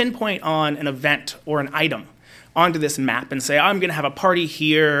can pinpoint on an event or an item onto this map and say, I'm going to have a party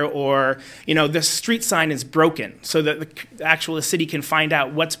here, or, you know, this street sign is broken, so that the city can find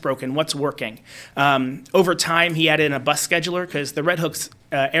out what's broken, what's working. Over time, he added in a bus scheduler because the Red Hooks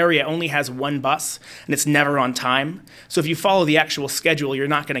area only has one bus, and it's never on time. So if you follow the actual schedule, you're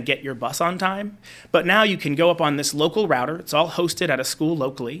not going to get your bus on time. But now you can go up on this local router, it's all hosted at a school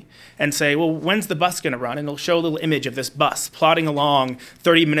locally, and say, well, when's the bus going to run? And it'll show a little image of this bus plodding along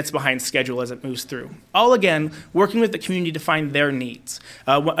 30 minutes behind schedule as it moves through. All again, working with the community to find their needs.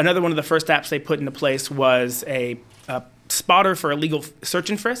 Another one of the first apps they put into place was a spotter for illegal search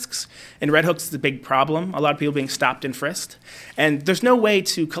and frisks. In Red Hooks, it's a big problem. A lot of people being stopped and frisked. And there's no way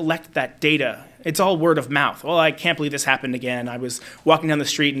to collect that data. It's all word of mouth. Well, I can't believe this happened again. I was walking down the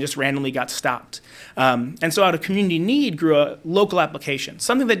street and just randomly got stopped. And so out of community need grew a local application,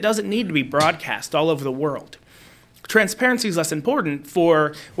 something that doesn't need to be broadcast all over the world. Transparency is less important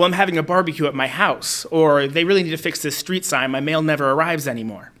for, well, I'm having a barbecue at my house, or they really need to fix this street sign, my mail never arrives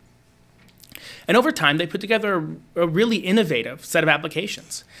anymore. And over time, they put together a really innovative set of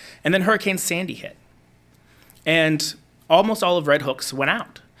applications. And then Hurricane Sandy hit. And almost all of Red Hooks went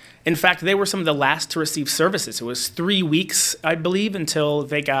out. In fact, they were some of the last to receive services. It was 3 weeks, I believe, until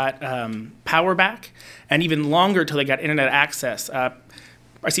they got power back, and even longer till they got internet access.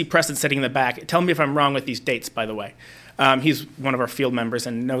 I see Preston sitting in the back. Tell me if I'm wrong with these dates, by the way. He's one of our field members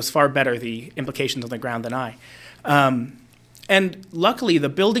and knows far better the implications on the ground than I. And luckily, the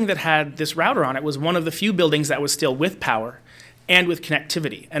building that had this router on it was one of the few buildings that was still with power and with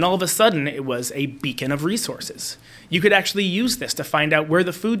connectivity. And all of a sudden, it was a beacon of resources. You could actually use this to find out where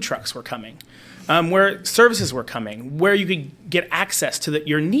the food trucks were coming, where services were coming, where you could get access to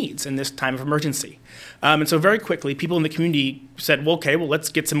your needs in this time of emergency. And so very quickly, people in the community said, well, okay, well, let's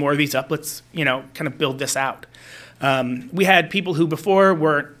get some more of these up. Let's, kind of build this out. We had people who before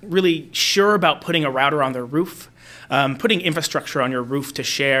weren't really sure about putting a router on their roof, putting infrastructure on your roof to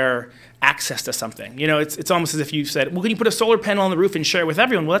share access to something. It's almost as if you said, well, can you put a solar panel on the roof and share it with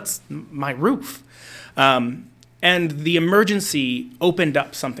everyone? Well, that's my roof. And the emergency opened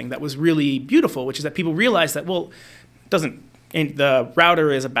up something that was really beautiful, which is that people realized that, well, the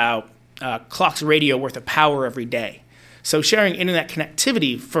router is about clock's radio worth of power every day. So sharing internet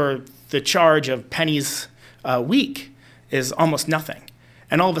connectivity for the charge of pennies a week is almost nothing.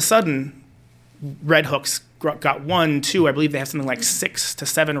 And all of a sudden, Red Hook's got 1, 2, I believe they have something like 6 to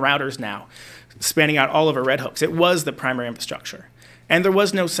 7 routers now, spanning out all over Red Hooks. It was the primary infrastructure. And there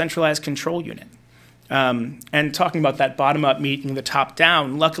was no centralized control unit. And talking about that bottom-up meeting the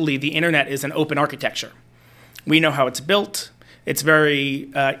top-down, luckily the internet is an open architecture. We know how it's built. It's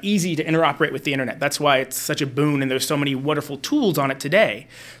very easy to interoperate with the internet. That's why it's such a boon, and there's so many wonderful tools on it today.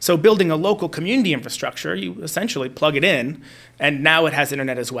 So building a local community infrastructure, you essentially plug it in, and now it has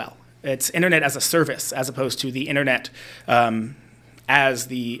internet as well. It's internet as a service, as opposed to the internet as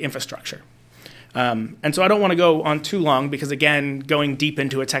the infrastructure. And so I don't want to go on too long because, again, going deep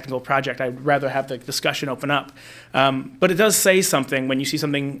into a technical project, I'd rather have the discussion open up. But it does say something when you see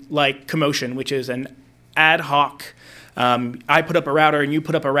something like Commotion, which is an ad hoc, I put up a router and you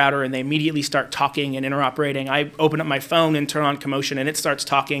put up a router and they immediately start talking and interoperating. I open up my phone and turn on Commotion and it starts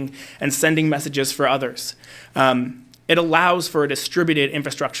talking and sending messages for others. It allows for a distributed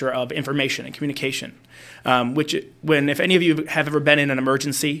infrastructure of information and communication, if any of you have ever been in an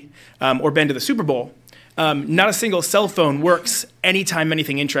emergency or been to the Super Bowl, not a single cell phone works anytime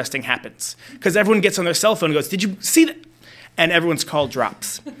anything interesting happens. Because everyone gets on their cell phone and goes, did you see that? And everyone's call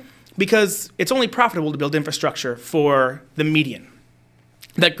drops. Because it's only profitable to build infrastructure for the median.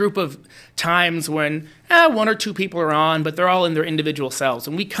 That group of times when 1 or 2 people are on, but they're all in their individual cells.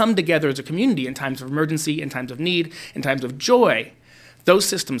 And we come together as a community in times of emergency, in times of need, in times of joy. Those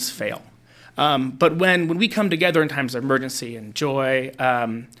systems fail. But when we come together in times of emergency and joy,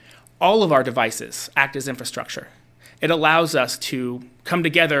 all of our devices act as infrastructure. It allows us to come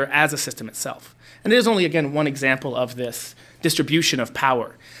together as a system itself. And it is only, again, one example of this distribution of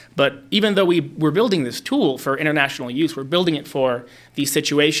power. But even though we're building this tool for international use, we're building it for these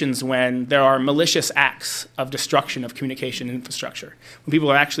situations when there are malicious acts of destruction of communication infrastructure, when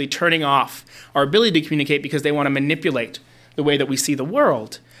people are actually turning off our ability to communicate because they want to manipulate the way that we see the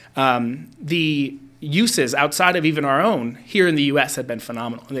world. The uses outside of even our own here in the US have been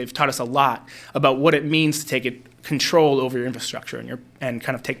phenomenal. And they've taught us a lot about what it means to take control over your infrastructure and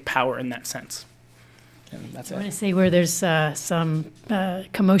kind of take power in that sense. And that's it. I want to say where there's some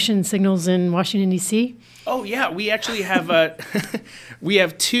commotion signals in Washington, D.C.? Oh, yeah. We actually have we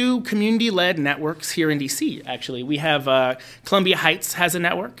have 2 community-led networks here in D.C., actually. We have Columbia Heights has a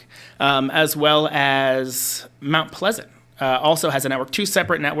network, as well as Mount Pleasant also has a network, 2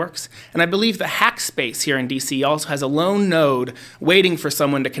 separate networks. And I believe the hack space here in DC also has a lone node waiting for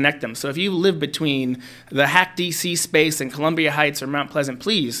someone to connect them. So if you live between the hack DC space and Columbia Heights or Mount Pleasant,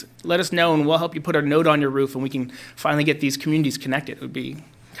 please let us know and we'll help you put a node on your roof and we can finally get these communities connected. It would be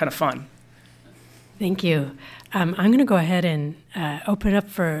kind of fun. Thank you. I'm going to go ahead and open it up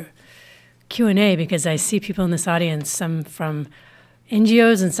for Q&A because I see people in this audience, some from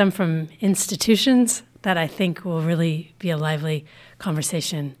NGOs and some from institutions, that I think will really be a lively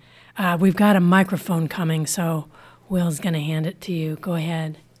conversation. We've got a microphone coming, so Will's going to hand it to you. Go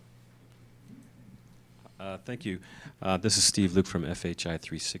ahead. Thank you. This is Steve Luke from FHI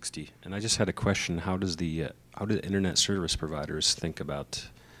 360, and I just had a question. How do internet service providers think about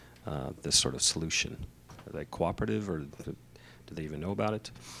this sort of solution? Are they cooperative, or do they even know about it?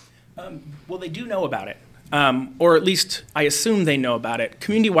 Well, they do know about it. Or at least I assume they know about it.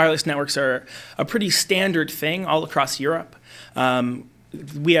 Community wireless networks are a pretty standard thing all across Europe.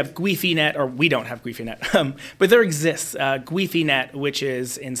 We have GuiFiNet, or we don't have GuiFiNet, but there exists GuiFiNet, which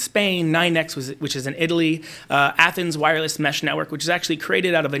is in Spain, 9X, which is in Italy, Athens Wireless Mesh Network, which is actually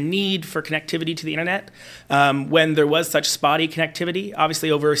created out of a need for connectivity to the internet when there was such spotty connectivity. Obviously,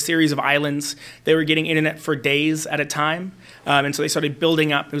 over a series of islands, they were getting internet for days at a time, and so they started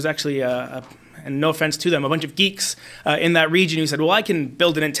building up. It was actually and no offense to them, a bunch of geeks in that region who said, well, I can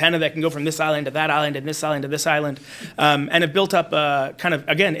build an antenna that can go from this island to that island and this island to this island, and have built up kind of,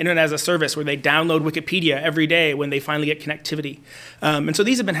 again, internet as a service where they download Wikipedia every day when they finally get connectivity. And so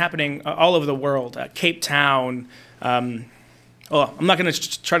these have been happening all over the world. Cape Town, I'm not going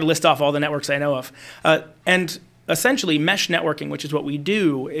to try to list off all the networks I know of. And essentially, mesh networking, which is what we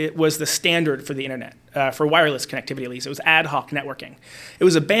do, it was the standard for the internet, for wireless connectivity at least. It was ad hoc networking. It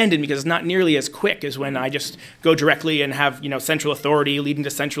was abandoned because it's not nearly as quick as when I just go directly and have central authority leading to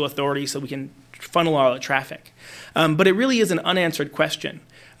central authority so we can funnel all the traffic. But it really is an unanswered question.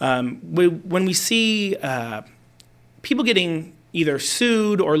 When we see people getting either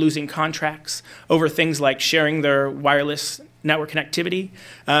sued or losing contracts over things like sharing their wireless network connectivity.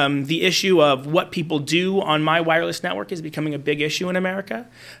 The issue of what people do on my wireless network is becoming a big issue in America.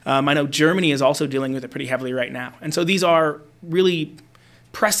 I know Germany is also dealing with it pretty heavily right now. And so these are really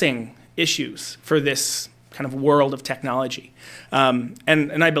pressing issues for this kind of world of technology.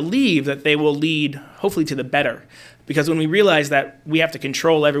 And I believe that they will lead, hopefully, to the better. Because when we realize that we have to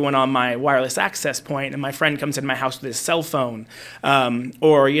control everyone on my wireless access point, and my friend comes into my house with his cell phone,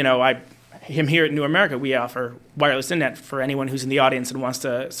 or him here at New America, we offer wireless internet for anyone who's in the audience and wants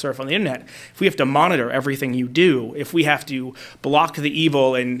to surf on the internet. If we have to monitor everything you do, if we have to block the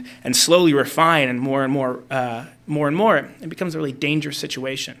evil and slowly refine and more, it becomes a really dangerous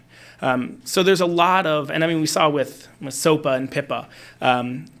situation. So there's a lot of, and I mean, we saw with SOPA and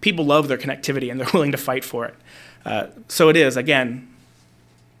PIPA, people love their connectivity and they're willing to fight for it. So it is, again,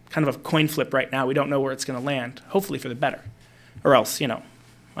 kind of a coin flip right now. We don't know where it's going to land, hopefully for the better. Or else,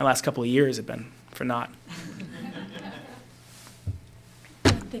 my last couple of years have been for naught.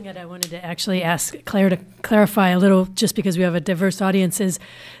 One thing that I wanted to actually ask Claire to clarify a little, just because we have a diverse audience, is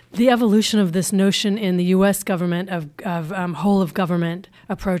the evolution of this notion in the U.S. government of whole-of-government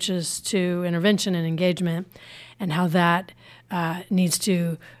approaches to intervention and engagement, and how that needs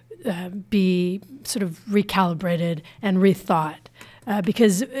to be sort of recalibrated and rethought.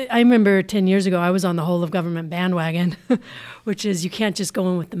 Because I remember 10 years ago, I was on the whole of government bandwagon, which is you can't just go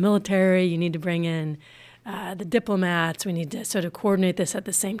in with the military. You need to bring in the diplomats. We need to sort of coordinate this at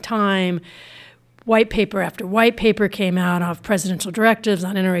the same time. White paper after white paper came out of presidential directives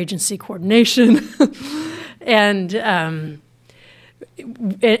on interagency coordination. and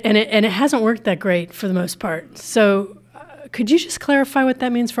it hasn't worked that great for the most part. So could you just clarify what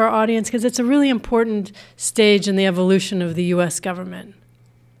that means for our audience? Because it's a really important stage in the evolution of the U.S. government.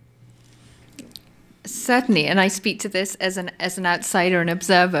 Certainly, and I speak to this as an outsider and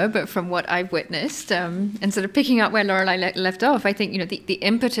observer, but from what I've witnessed, and sort of picking up where Lorelei left off, I think the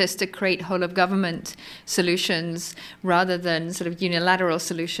impetus to create whole of government solutions rather than sort of unilateral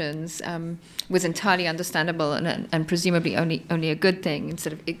solutions was entirely understandable and presumably only a good thing. And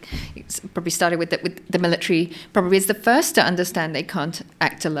sort of it's probably started with the military. Probably is the first to understand they can't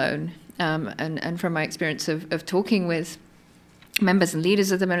act alone. And from my experience of talking with members and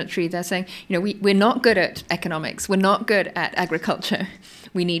leaders of the military, they're saying, we're not good at economics, we're not good at agriculture.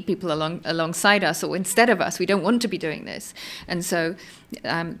 We need people alongside us or instead of us. We don't want to be doing this. And so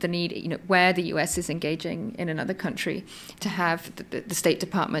the need, where the US is engaging in another country, to have the State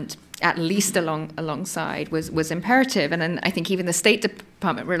Department at least alongside was imperative. And then I think even the State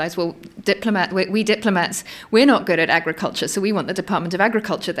Department realized, well, we diplomats, we're not good at agriculture, so we want the Department of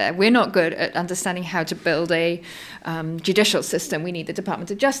Agriculture there. We're not good at understanding how to build a judicial system. We need the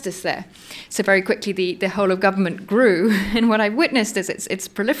Department of Justice there. So very quickly, the whole of government grew. And what I've witnessed is it's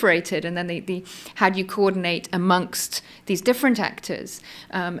proliferated. And then the how do you coordinate amongst these different actors?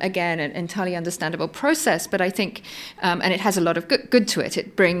 Again, an entirely understandable process, but I think, and it has a lot of good to it.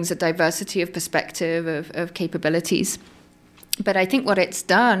 It brings a diversity of perspective, of capabilities. But I think what it's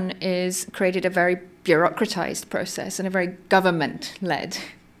done is created a very bureaucratized process and a very government-led,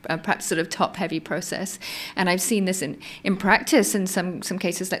 perhaps sort of top-heavy process. And I've seen this in practice in some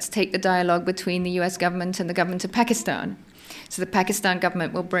cases. Let's take the dialogue between the US government and the government of Pakistan. So the Pakistan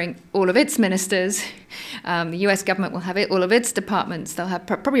government will bring all of its ministers. The US government will have all of its departments. They'll have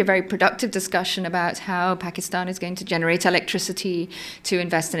probably a very productive discussion about how Pakistan is going to generate electricity, to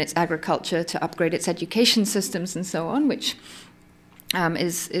invest in its agriculture, to upgrade its education systems, and so on, which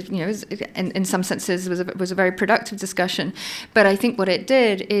is in some senses was a very productive discussion. But I think what it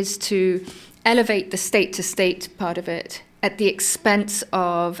did is to elevate the state-to-state part of it at the expense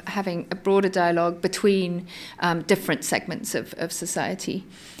of having a broader dialogue between different segments of society.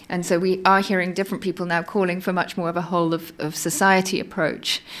 And so we are hearing different people now calling for much more of a whole of society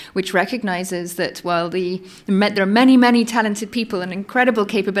approach, which recognizes that while there are many, many talented people and incredible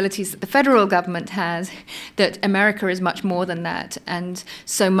capabilities that the federal government has, that America is much more than that. And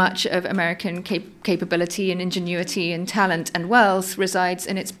so much of American capability and ingenuity and talent and wealth resides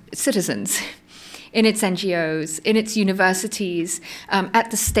in its citizens, in its NGOs, in its universities,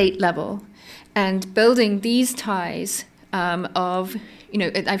 at the state level. And building these ties of,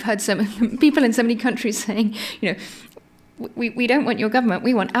 I've heard some people in so many countries saying, we don't want your government,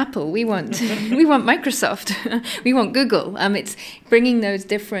 we want Apple, we want Microsoft, we want Google. It's bringing those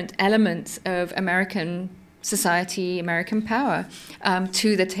different elements of American society, American power,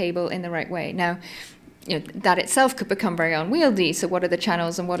 to the table in the right way. Now, that itself could become very unwieldy. So what are the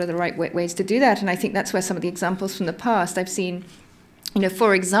channels and what are the right ways to do that? And I think that's where some of the examples from the past I've seen,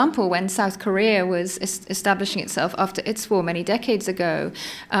 for example, when South Korea was establishing itself after its war many decades ago,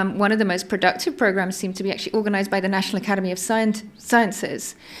 one of the most productive programs seemed to be actually organized by the National Academy of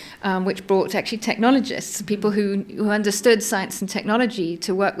Sciences, which brought actually technologists, people who understood science and technology,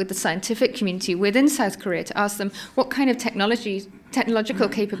 to work with the scientific community within South Korea to ask them, what kind of technological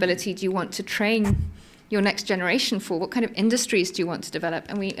capability do you want to train your next generation for? What kind of industries do you want to develop?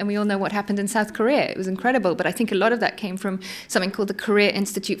 And we all know what happened in South Korea. It was incredible, but I think a lot of that came from something called the Korea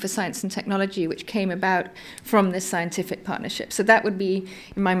Institute for Science and Technology, which came about from this scientific partnership. So that would be,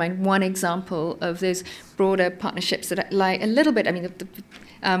 in my mind, one example of those broader partnerships that lie a little bit,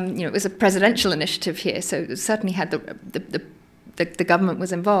 it was a presidential initiative here, so it certainly had the government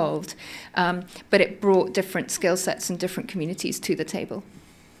was involved, but it brought different skill sets and different communities to the table.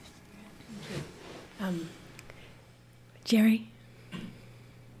 Jerry?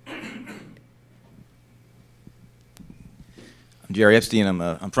 I'm Jerry Epstein.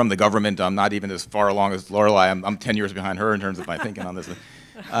 I'm from the government. I'm not even as far along as Lorelei. I'm 10 years behind her in terms of my thinking on this.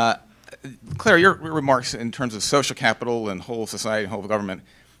 Claire, your remarks in terms of social capital and whole society and whole government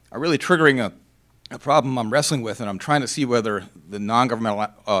are really triggering a problem I'm wrestling with, and I'm trying to see whether the non-governmental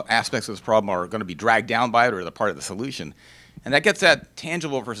aspects of this problem are going to be dragged down by it or they're part of the solution. And that gets at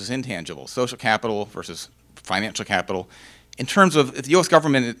tangible versus intangible, social capital versus financial capital. In terms of if the U.S.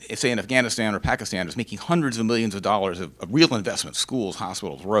 government, say in Afghanistan or Pakistan, is making hundreds of millions of dollars of real investments, schools,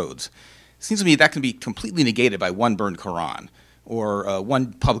 hospitals, roads, it seems to me that can be completely negated by one burned Quran or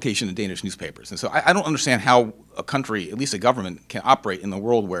one publication in Danish newspapers. And so I don't understand how a country, at least a government, can operate in the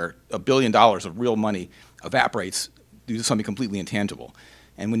world where $1 billion of real money evaporates due to something completely intangible.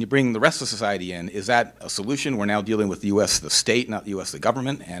 And when you bring the rest of society in, is that a solution? We're now dealing with the U.S., the state, not the U.S., the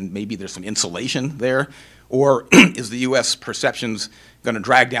government, and maybe there's some insulation there. Or is the U.S. perceptions going to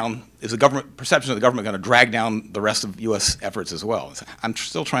drag down, is the government perception of the government going to drag down the rest of U.S. efforts as well? I'm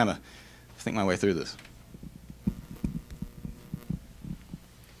still trying to think my way through this.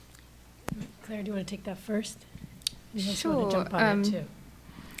 Claire, do you want to take that first? You just Sure. want to jump on it too.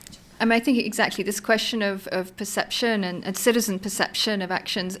 I think exactly this question of perception and citizen perception of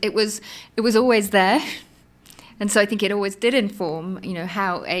actions, it was always there. And so I think it always did inform,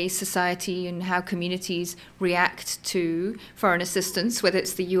 how a society and how communities react to foreign assistance, whether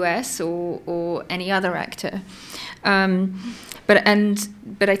it's the US or any other actor. But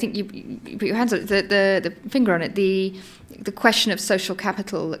I think you put your hands on the finger on it. The question of social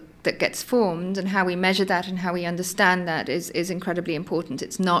capital that gets formed and how we measure that and how we understand that is incredibly important.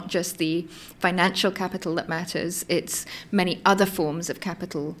 It's not just the financial capital that matters, it's many other forms of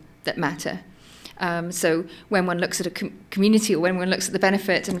capital that matter. So when one looks at a community or when one looks at the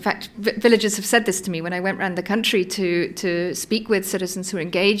benefit, and in fact, villagers have said this to me when I went around the country to speak with citizens who are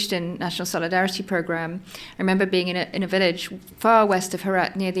engaged in National Solidarity Program. I remember being in a village far west of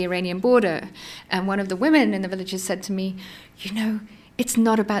Herat near the Iranian border, and one of the women in the villages said to me, it's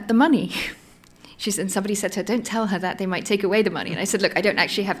not about the money. And somebody said to her, don't tell her that, they might take away the money. And I said, look, I don't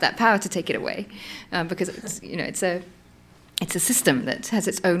actually have that power to take it away, because it's a system that has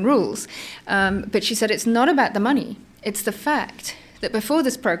its own rules. But she said it's not about the money. It's the fact that before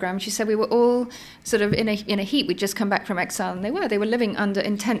this program, she said we were all sort of in a heat. We'd just come back from exile, and they were living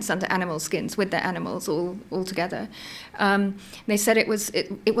in tents under animal skins with their animals all together. They said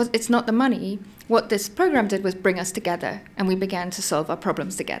it's not the money. What this program did was bring us together, and we began to solve our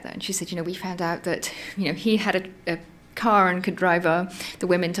problems together. And she said, we found out that he had a car and could drive the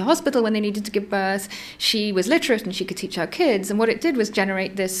women to hospital when they needed to give birth. She was literate and she could teach our kids. And what it did was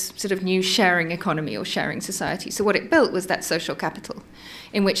generate this sort of new sharing economy or sharing society. So what it built was that social capital,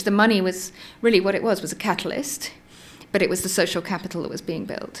 in which the money was really what it was a catalyst, but it was the social capital that was being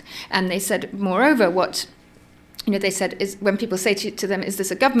built. And they said, moreover, what they said, when people say to them, is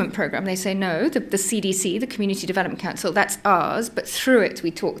this a government program? They say, no, the CDC, the Community Development Council, that's ours, but through it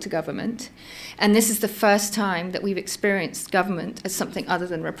we talk to government. And this is the first time that we've experienced government as something other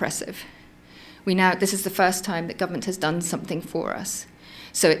than repressive. This is the first time that government has done something for us.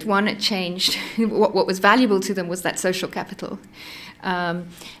 So it changed, what was valuable to them was that social capital.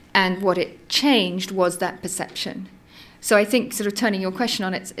 And what it changed was that perception. So I think, sort of turning your question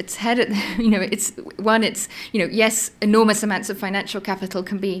on its head, yes, enormous amounts of financial capital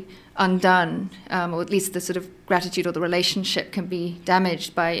can be undone, or at least the sort of gratitude or the relationship can be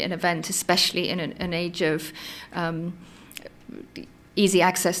damaged by an event, especially in an age of easy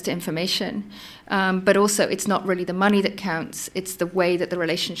access to information. But also, it's not really the money that counts, it's the way that the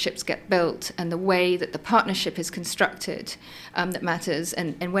relationships get built and the way that the partnership is constructed that matters.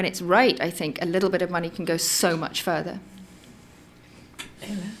 And when it's right, I think a little bit of money can go so much further.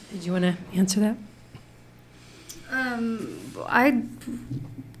 Did you want to answer that? I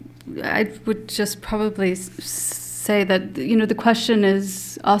would just probably say that, the question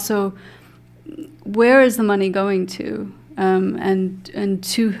is also, where is the money going to, and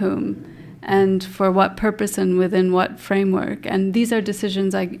to whom, and for what purpose, and within what framework? And these are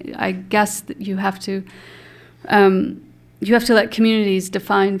decisions I guess that you have to let communities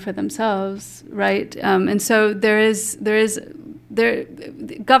define for themselves, right? And so the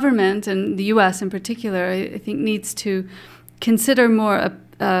government, and the U.S. in particular, I think, needs to consider more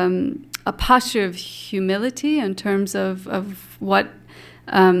a posture of humility in terms of what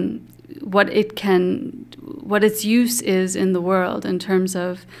its use is in the world, in terms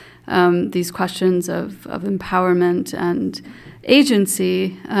of these questions of empowerment and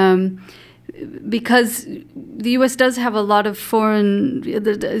agency. Because the U.S. does have a lot of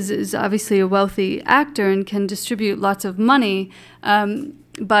is obviously a wealthy actor and can distribute lots of money, and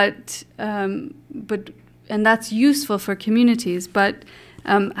that's useful for communities. But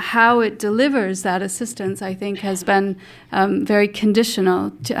how it delivers that assistance, I think, has been very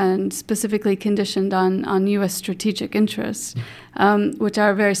conditional and specifically conditioned on U.S. strategic interests, which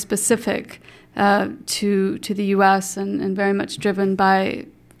are very specific to the U.S. and very much driven by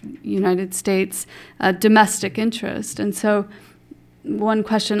United States domestic interest. And so one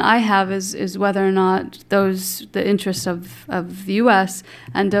question I have is whether or not the interests of the U.S.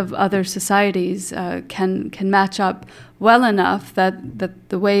 and of other societies can match up well enough that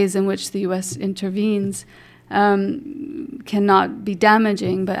the ways in which the U.S. intervenes cannot be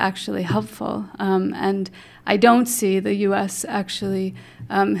damaging but actually helpful. And I don't see the U.S. actually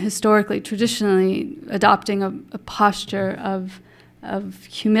historically, traditionally adopting a posture of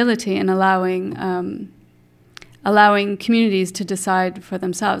humility and allowing communities to decide for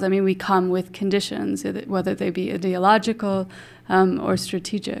themselves. I mean, we come with conditions, whether they be ideological or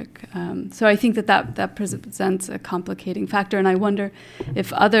strategic. So I think that presents a complicating factor, and I wonder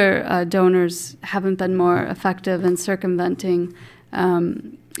if other donors haven't been more effective in circumventing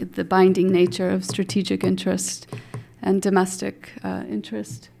the binding nature of strategic interest and domestic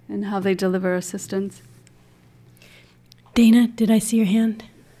interest in how they deliver assistance. Dana, did I see your hand?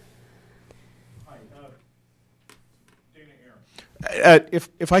 Hi, Dana Aaron.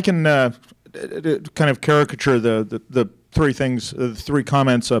 If I can kind of caricature the three things, the three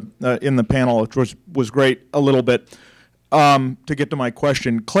comments in the panel, which was great a little bit, to get to my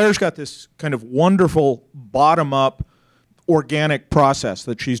question. Claire's got this kind of wonderful bottom-up organic process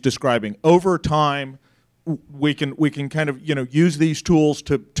that she's describing. Over time, we can kind of use these tools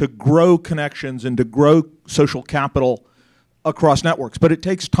to grow connections and to grow social capital across networks, but it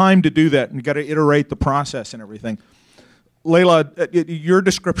takes time to do that, and you got to iterate the process and everything. Leila, your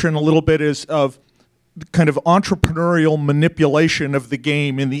description a little bit is of kind of entrepreneurial manipulation of the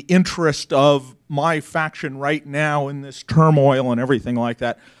game in the interest of my faction right now in this turmoil and everything like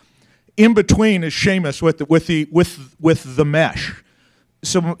that. In between is Seamus with the mesh.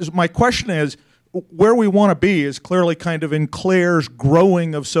 So my question is, where we want to be is clearly kind of in Claire's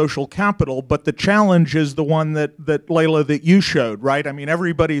growing of social capital, but the challenge is the one that Leila, that you showed, right? I mean,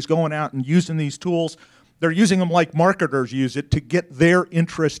 everybody's going out and using these tools. They're using them like marketers use it to get their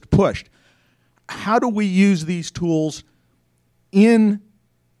interest pushed. How do we use these tools in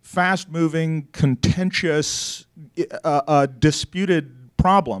fast-moving, contentious, disputed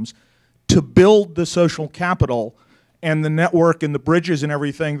problems to build the social capital and the network and the bridges and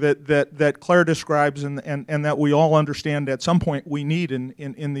everything that Claire describes and that we all understand at some point we need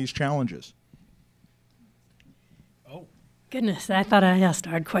in these challenges? Oh, goodness, I thought I asked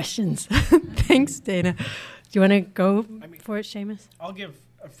hard questions. Thanks, Dana. Do you want to go for it, Seamus? I'll give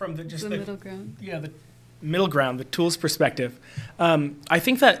from the middle ground. Yeah, the middle ground, the tools perspective. I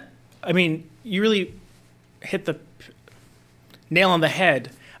think that, you really hit the nail on the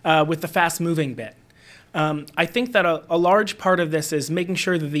head with the fast-moving bit. I think that a large part of this is making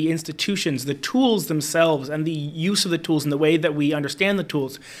sure that the institutions, the tools themselves, and the use of the tools and the way that we understand the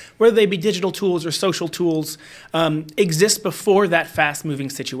tools, whether they be digital tools or social tools, exist before that fast-moving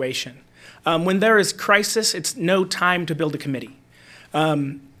situation. When there is crisis, it's no time to build a committee.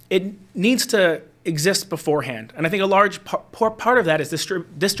 It needs to exist beforehand. And I think a large part of that is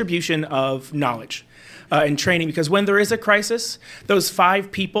distribution of knowledge and training, because when there is a crisis, those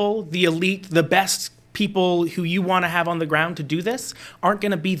 5 people, the elite, the best people who you want to have on the ground to do this, aren't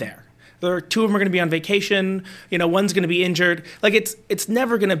going to be there. There are 2 of them are going to be on vacation. One's going to be injured. Like it's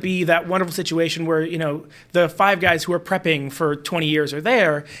never going to be that wonderful situation where the 5 guys who are prepping for 20 years are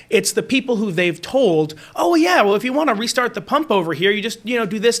there. It's the people who they've told, oh yeah, well if you want to restart the pump over here, you just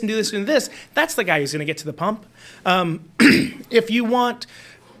do this and do this and this. That's the guy who's going to get to the pump. If you want,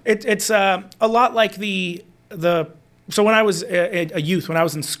 it's a lot like so when I was a youth, when I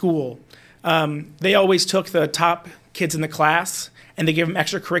was in school, they always took the top kids in the class and they gave them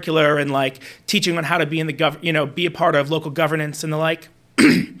extracurricular and like teaching on how to be in the be a part of local governance and the like.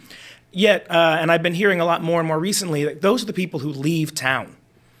 Yet, and I've been hearing a lot more and more recently that those are the people who leave town.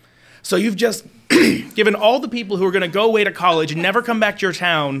 So you've just given all the people who are going to go away to college and never come back to your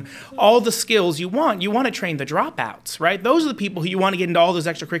town all the skills you want. You want to train the dropouts, right? Those are the people who you want to get into all those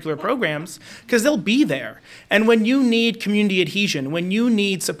extracurricular programs because they'll be there. And when you need community adhesion, when you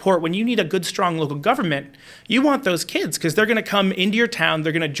need support, when you need a good, strong local government, you want those kids because they're going to come into your town,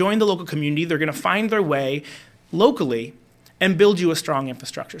 they're going to join the local community, they're going to find their way locally and build you a strong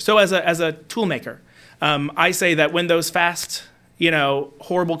infrastructure. So as a tool maker, I say that when those fast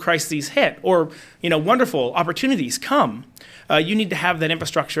horrible crises hit or, wonderful opportunities come, you need to have that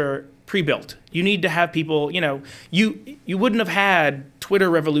infrastructure pre-built. You need to have people, you wouldn't have had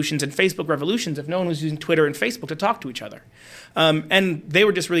Twitter revolutions and Facebook revolutions if no one was using Twitter and Facebook to talk to each other. And they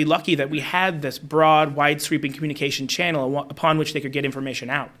were just really lucky that we had this broad, wide-sweeping communication channel upon which they could get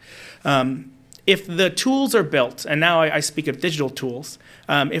information out. If the tools are built, and now I speak of digital tools,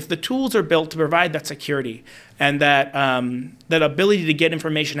 if the tools are built to provide that security and that ability to get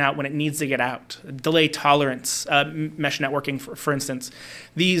information out when it needs to get out, delay tolerance, mesh networking, for instance,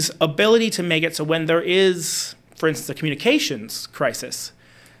 these ability to make it so when there is, for instance, a communications crisis,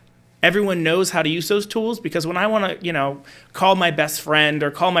 everyone knows how to use those tools, because when I want to, call my best friend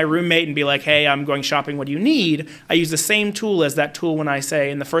or call my roommate and be like, hey, I'm going shopping, what do you need? I use the same tool as that tool when I say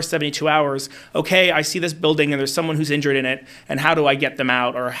in the first 72 hours, okay, I see this building and there's someone who's injured in it, and how do I get them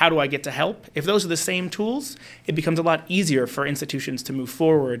out, or how do I get to help? If those are the same tools, it becomes a lot easier for institutions to move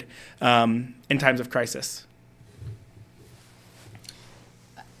forward in times of crisis.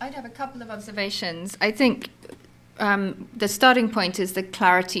 I'd have a couple of observations. I think the starting point is the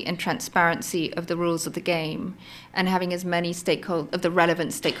clarity and transparency of the rules of the game, and having as many of the relevant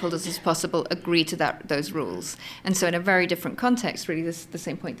stakeholders as possible agree to those rules. And so in a very different context, really, this is the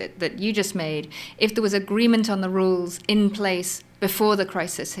same point that you just made. If there was agreement on the rules in place before the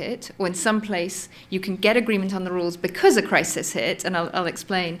crisis hit, or in some place you can get agreement on the rules because a crisis hit, and I'll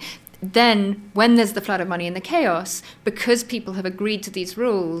explain, then when there's the flood of money and the chaos, because people have agreed to these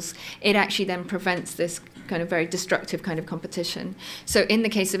rules, it actually then prevents this kind of very destructive kind of competition. So in the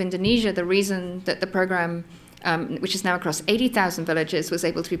case of Indonesia, the reason that the program, which is now across 80,000 villages, was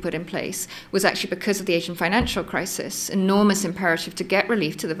able to be put in place was actually because of the Asian financial crisis, enormous imperative to get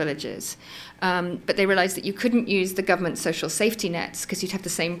relief to the villages. But they realized that you couldn't use the government social safety nets because you'd have the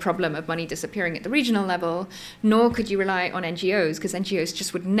same problem of money disappearing at the regional level, nor could you rely on NGOs because NGOs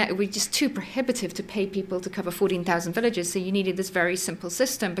just would be just too prohibitive to pay people to cover 14,000 villages. So you needed this very simple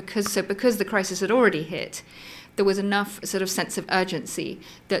system because the crisis had already hit, there was enough sort of sense of urgency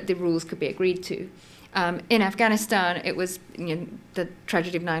that the rules could be agreed to. In Afghanistan, it was the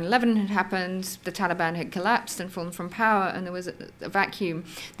tragedy of 9/11 had happened, the Taliban had collapsed and fallen from power, and there was a vacuum.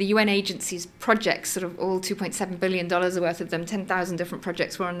 The UN agencies' projects, sort of all $2.7 billion worth of them, 10,000 different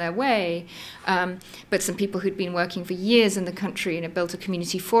projects were on their way, but some people who'd been working for years in the country and had built a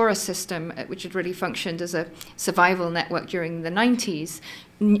community forest system, which had really functioned as a survival network during the 90s,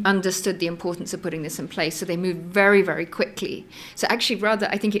 understood the importance of putting this in place, so they moved very, very quickly. So actually, rather,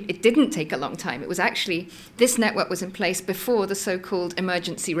 I think it didn't take a long time. It was actually, this network was in place before the so-called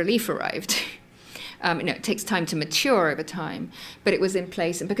emergency relief arrived. It takes time to mature over time, but it was in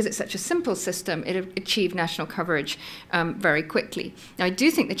place, and because it's such a simple system, it achieved national coverage very quickly. Now, I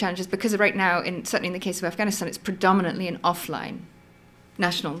do think the challenge is because right now, certainly in the case of Afghanistan, it's predominantly an offline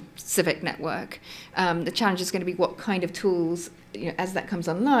national civic network. The challenge is going to be what kind of tools, as that comes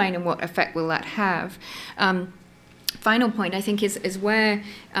online, and what effect will that have. final point, I think, is where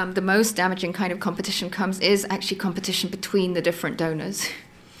the most damaging kind of competition comes is actually competition between the different donors.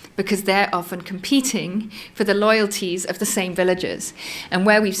 Because they're often competing for the loyalties of the same villagers. And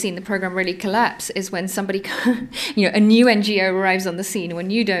where we've seen the program really collapse is when somebody, a new NGO arrives on the scene, or a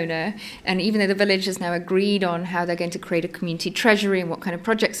new donor, and even though the village has now agreed on how they're going to create a community treasury and what kind of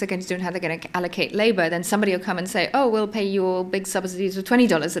projects they're going to do and how they're going to allocate labor, then somebody will come and say, oh, we'll pay you all big subsidies of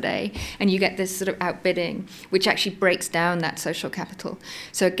 $20 a day, and you get this sort of outbidding, which actually breaks down that social capital.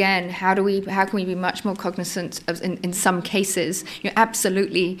 So again, how can we be much more cognizant of, in some cases,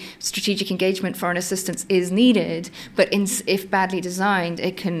 absolutely strategic engagement, foreign assistance is needed, but if badly designed,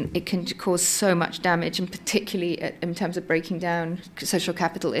 it can cause so much damage, and particularly in terms of breaking down social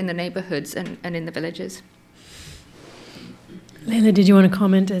capital in the neighborhoods and in the villages. Leila, did you want to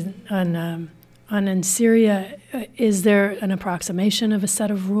comment on in Syria? Is there an approximation of a set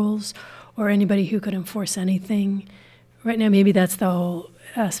of rules, or anybody who could enforce anything? Right now, maybe that's the whole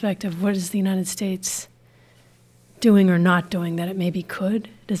aspect of what is the United States doing or not doing that it maybe could?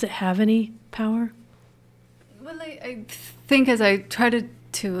 Does it have any power? Well, I think, as I tried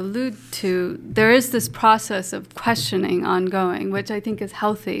to allude to, there is this process of questioning ongoing, which I think is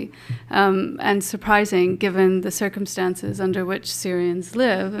healthy and surprising given the circumstances under which Syrians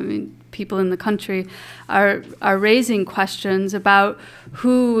live. I mean, people in the country are raising questions about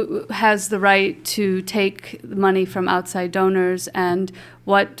who has the right to take money from outside donors and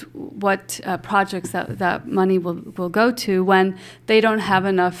what projects that money will go to when they don't have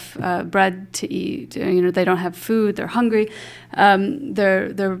enough bread to eat. They don't have food. They're hungry.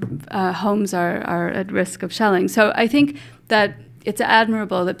 Their homes are at risk of shelling. So I think that it's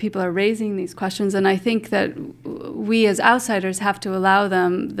admirable that people are raising these questions, and I think that we as outsiders have to allow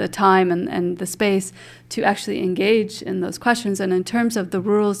them the time and the space to actually engage in those questions. And in terms of the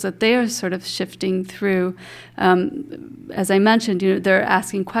rules that they are sort of shifting through, as I mentioned, they're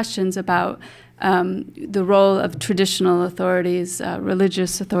asking questions about the role of traditional authorities,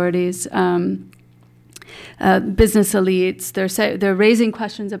 religious authorities, business elites. They're raising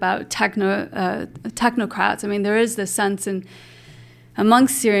questions about technocrats. I mean, there is this sense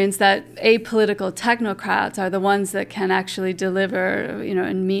amongst Syrians that apolitical technocrats are the ones that can actually deliver,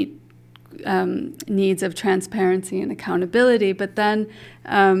 and meet needs of transparency and accountability. But then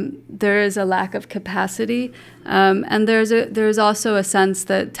there is a lack of capacity, and there's also a sense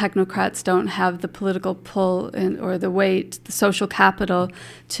that technocrats don't have the political pull or the weight, the social capital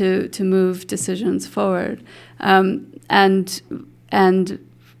to move decisions forward, and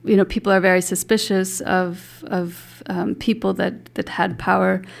people are very suspicious of people that had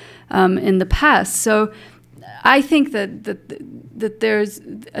power in the past. So I think that there's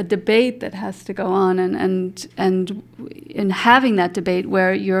a debate that has to go on, and in having that debate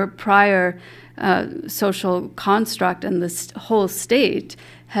where your prior social construct and this whole state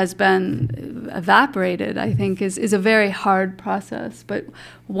has been evaporated, I think is a very hard process, but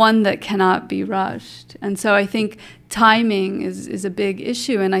one that cannot be rushed. And so I think timing is a big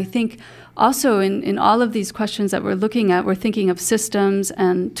issue. And I think also in all of these questions that we're looking at, we're thinking of systems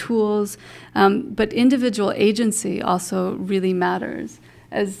and tools, but individual agency also really matters.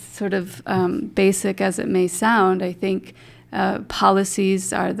 As sort of basic as it may sound, I think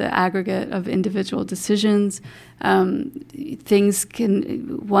policies are the aggregate of individual decisions. Things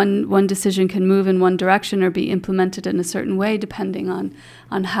one decision can move in one direction or be implemented in a certain way depending on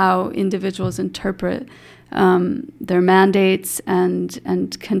how individuals interpret their mandates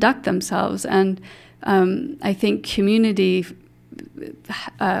and conduct themselves. And I think community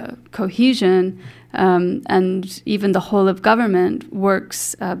cohesion and even the whole of government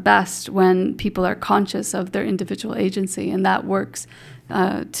works best when people are conscious of their individual agency, and that works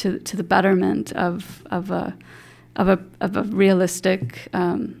to the betterment of a realistic,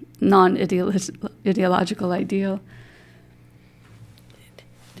 non-ideological ideal.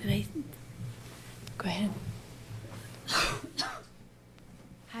 Did I? Go ahead.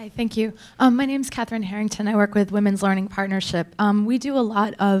 Hi, thank you. My name is Catherine Harrington. I work with Women's Learning Partnership. We do a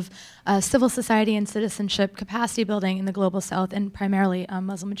lot of civil society and citizenship capacity building in the Global South and primarily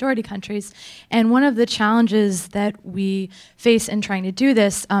Muslim-majority countries. And one of the challenges that we face in trying to do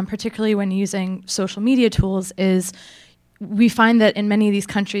this, particularly when using social media tools, is we find that in many of these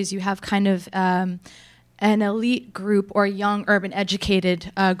countries you have kind of an elite group or young urban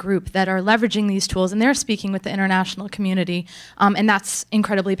educated group that are leveraging these tools, and they're speaking with the international community, and that's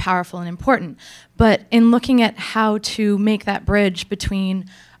incredibly powerful and important. But in looking at how to make that bridge between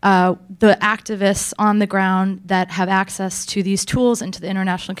the activists on the ground that have access to these tools and to the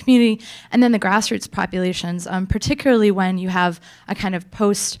international community, and then the grassroots populations, particularly when you have a kind of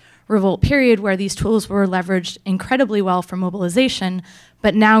post revolt period where these tools were leveraged incredibly well for mobilization,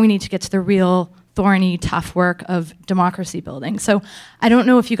 but now we need to get to the real thorny, tough work of democracy building. So I don't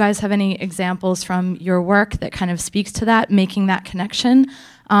know if you guys have any examples from your work that kind of speaks to that, making that connection,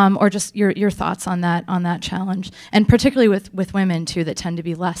 or just your thoughts on that challenge, and particularly with women too, that tend to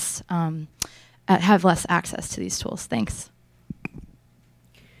be less have less access to these tools. Thanks.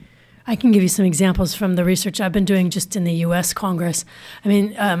 I can give you some examples from the research I've been doing just in the U.S. Congress. I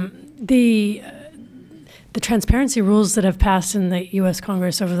mean, the transparency rules that have passed in the U.S.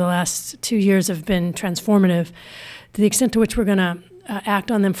 Congress over the last 2 years have been transformative. To the extent to which we're going to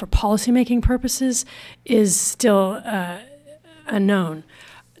act on them for policymaking purposes is still unknown.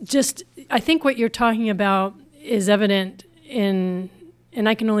 I think what you're talking about is evident in, and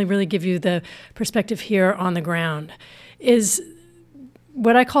I can only really give you the perspective here on the ground, is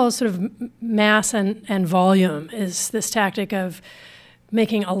what I call sort of mass and volume, is this tactic of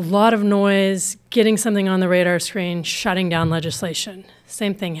making a lot of noise, getting something on the radar screen, shutting down legislation.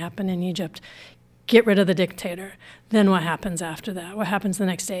 Same thing happened in Egypt. Get rid of the dictator. Then what happens after that? What happens the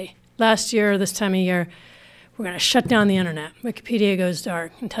next day? Last year, this time of year, we're going to shut down the internet. Wikipedia goes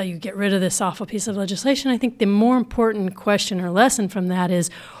dark until you get rid of this awful piece of legislation. I think the more important question or lesson from that is,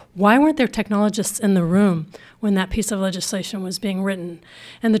 why weren't there technologists in the room when that piece of legislation was being written?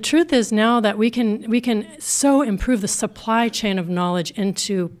 And the truth is now that we can so improve the supply chain of knowledge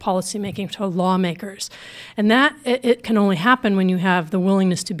into policymaking to lawmakers. And that it can only happen when you have the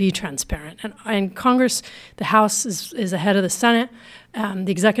willingness to be transparent. And Congress, the House is ahead of the Senate.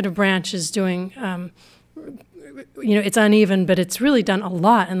 The executive branch is doing, it's uneven, but it's really done a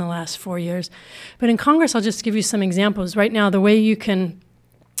lot in the last 4 years. But in Congress, I'll just give you some examples. Right now, the way you can,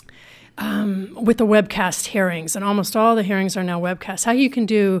 with the webcast hearings, and almost all the hearings are now webcast, how you can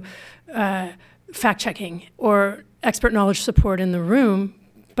do fact-checking or expert knowledge support in the room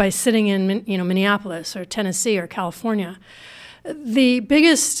by sitting in Minneapolis or Tennessee or California. The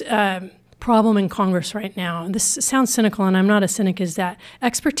biggest problem in Congress right now, and this sounds cynical and I'm not a cynic, is that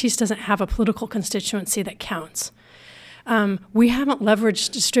expertise doesn't have a political constituency that counts. We haven't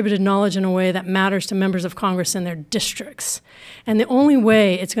leveraged distributed knowledge in a way that matters to members of Congress in their districts. And the only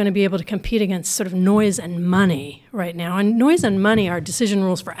way it's going to be able to compete against sort of noise and money right now, and noise and money are decision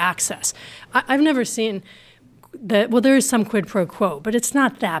rules for access. I've never seen that, well, there is some quid pro quo, but it's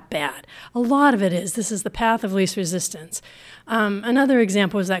not that bad. A lot of it is, this is the path of least resistance. Another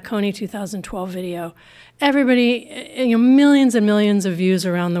example is that Coney 2012 video. Everybody, millions and millions of views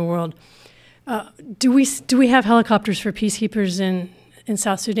around the world. Do we have helicopters for peacekeepers in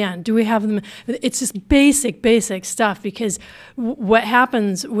South Sudan? Do we have them? It's just basic stuff, because what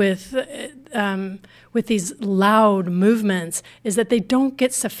happens with these loud movements is that they don't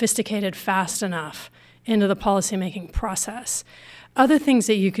get sophisticated fast enough into the policymaking process. Other things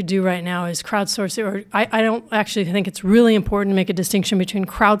that you could do right now is crowdsourcing, or I don't actually think it's really important to make a distinction between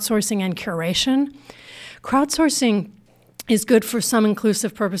crowdsourcing and curation. Crowdsourcing is good for some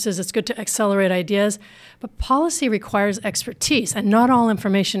inclusive purposes. It's good to accelerate ideas, but policy requires expertise, and not all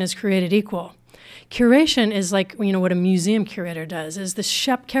information is created equal. Curation is like, what a museum curator does, is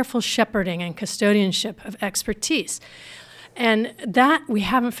the careful shepherding and custodianship of expertise. And that we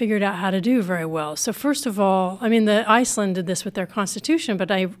haven't figured out how to do very well. So first of all, Iceland did this with their constitution, but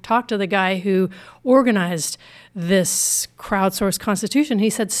I talked to the guy who organized this crowdsourced constitution. He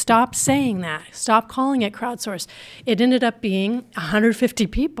said, stop saying that. Stop calling it crowdsourced. It ended up being 150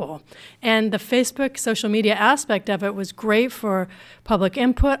 people. And the Facebook social media aspect of it was great for public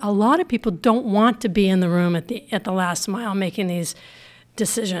input. A lot of people don't want to be in the room at the last mile making these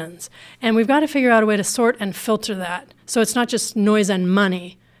decisions. And we've got to figure out a way to sort and filter that. So it's not just noise and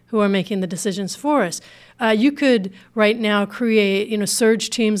money who are making the decisions for us. You could right now create, surge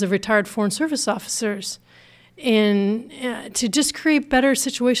teams of retired Foreign Service officers to just create better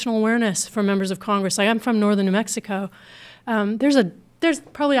situational awareness for members of Congress. Like, I'm from northern New Mexico. There's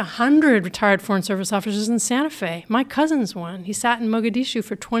probably 100 retired Foreign Service officers in Santa Fe. My cousin's one. He sat in Mogadishu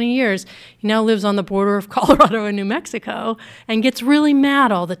for 20 years. He now lives on the border of Colorado and New Mexico and gets really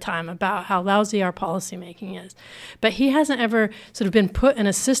mad all the time about how lousy our policymaking is. But he hasn't ever sort of been put in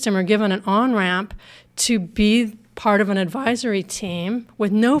a system or given an on-ramp to be part of an advisory team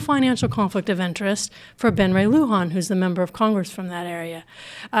with no financial conflict of interest for Ben Ray Lujan, who's the member of Congress from that area.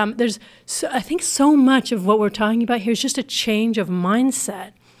 I think so much of what we're talking about here is just a change of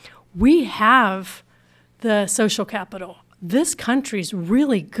mindset. We have the social capital. This country's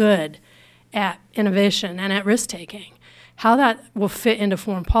really good at innovation and at risk-taking. How that will fit into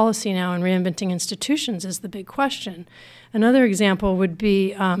foreign policy now and reinventing institutions is the big question. Another example would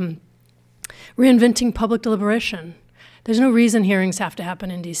be reinventing public deliberation. There's no reason hearings have to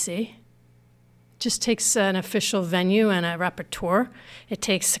happen in DC. Just takes an official venue and a rapporteur. It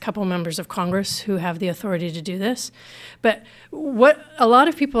takes a couple members of Congress who have the authority to do this. But what a lot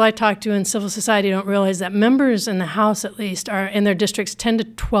of people I talk to in civil society don't realize that members in the House, at least, are in their districts 10 to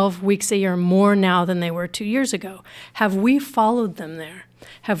 12 weeks a year more now than they were 2 years ago. Have we followed them there?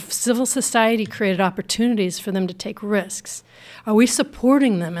 Have civil society created opportunities for them to take risks? Are we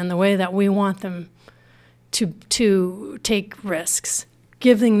supporting them in the way that we want them to take risks?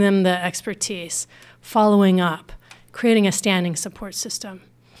 Giving them the expertise, following up, creating a standing support system,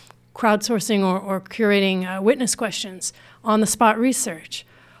 crowdsourcing or curating witness questions, on-the-spot research.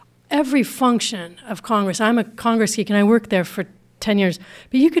 Every function of Congress, I'm a Congress geek and I worked there for 10 years,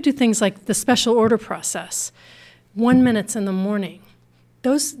 but you could do things like the special order process, 1 minute in the morning.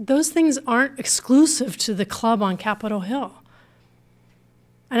 Those things aren't exclusive to the club on Capitol Hill.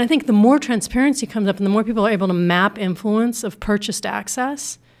 And I think the more transparency comes up and the more people are able to map influence of purchased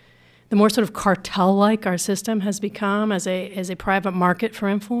access, the more sort of cartel-like our system has become as a private market for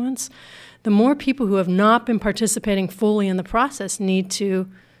influence, the more people who have not been participating fully in the process need to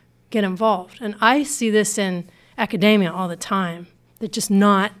get involved. And I see this in academia all the time. They're just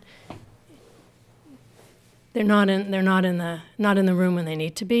not in the room when they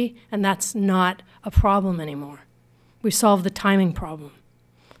need to be, and that's not a problem anymore. We solved the timing problem.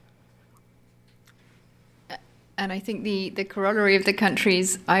 And I think the corollary of the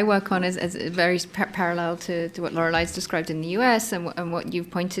countries I work on is very parallel to what Lorelai's described in the US and what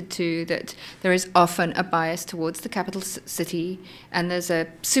you've pointed to, that there is often a bias towards the capital city, and there's a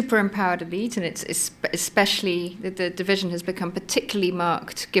super empowered elite, and it's especially the division has become particularly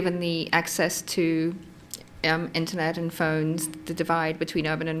marked given the access to internet and phones, the divide between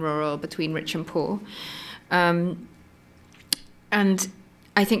urban and rural, between rich and poor. And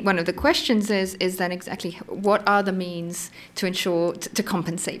I think one of the questions is then exactly what are the means to ensure, to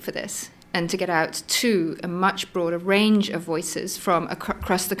compensate for this and to get out to a much broader range of voices from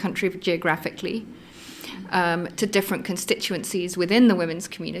across the country geographically, to different constituencies within the women's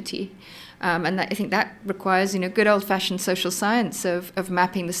community. And I think that requires, good old-fashioned social science of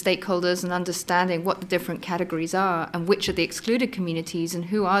mapping the stakeholders and understanding what the different categories are and which are the excluded communities and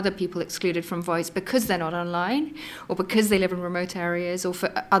who are the people excluded from voice because they're not online or because they live in remote areas or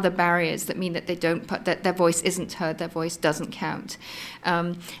for other barriers that mean that that their voice isn't heard, their voice doesn't count.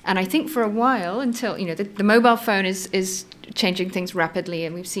 And I think for a while, until the mobile phone is changing things rapidly,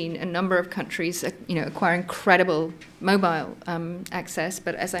 and we've seen a number of countries, acquiring credible mobile access.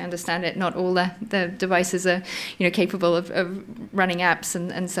 But as I understand it, not all the devices are, capable of running apps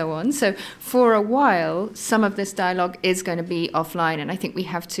and so on. So for a while, some of this dialogue is going to be offline, and I think we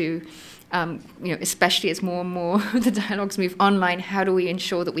have to. Especially as more and more the dialogues move online, how do we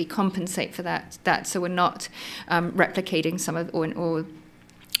ensure that we compensate for that so we're not replicating some of or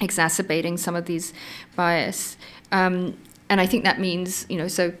exacerbating some of these bias. And I think that means,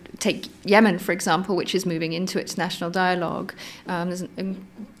 so take Yemen, for example, which is moving into its national dialogue. There's a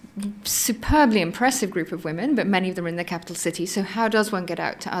superbly impressive group of women, but many of them are in the capital city. So how does one get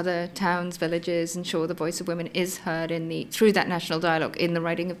out to other towns, villages, ensure the voice of women is heard through that national dialogue in the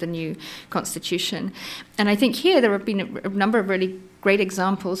writing of the new constitution? And I think here there have been a number of really great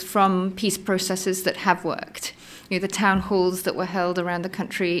examples from peace processes that have worked. The town halls that were held around the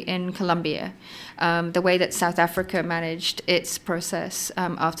country in Colombia, the way that South Africa managed its process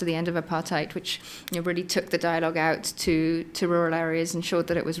after the end of apartheid, which really took the dialogue out to rural areas, ensured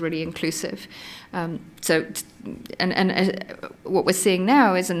that it was really inclusive. What we're seeing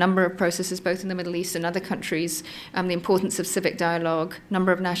now is a number of processes, both in the Middle East and other countries, the importance of civic dialogue,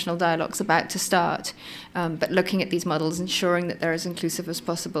 number of national dialogues about to start, but looking at these models, ensuring that they're as inclusive as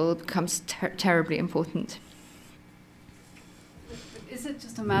possible becomes terribly important. Is it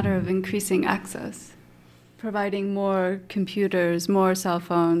just a matter of increasing access, providing more computers, more cell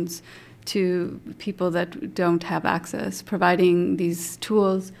phones to people that don't have access, providing these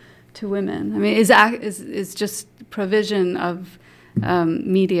tools to women? I mean, is just provision of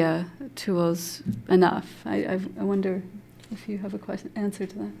media tools enough? I wonder if you have answer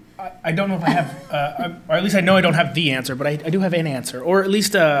to that. I don't know if I have, or at least I know I don't have the answer, but I do have an answer, or at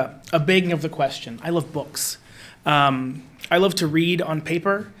least a begging of the question. I love books. I love to read on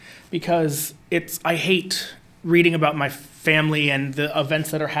paper because I hate reading about my family and the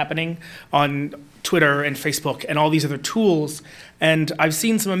events that are happening on Twitter and Facebook and all these other tools. And I've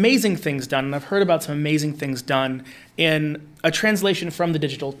seen some amazing things done, and I've heard about some amazing things done in a translation from the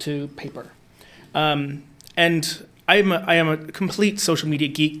digital to paper. And I am a complete social media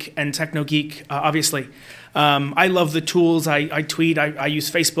geek and techno geek, obviously. I love the tools. I tweet. I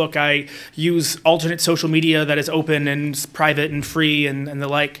use Facebook. I use alternate social media that is open and private and free and the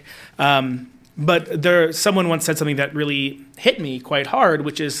like. But someone once said something that really hit me quite hard,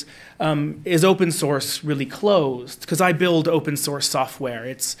 which is open source really closed? Because I build open source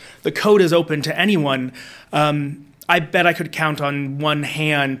software. The code is open to anyone. I bet I could count on one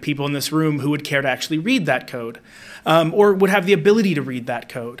hand people in this room who would care to actually read that code, or would have the ability to read that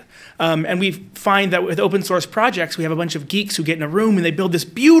code. And we find that with open source projects, we have a bunch of geeks who get in a room and they build this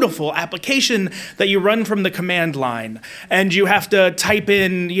beautiful application that you run from the command line. And you have to type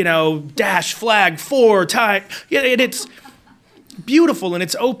in, --flag4 type. It's beautiful and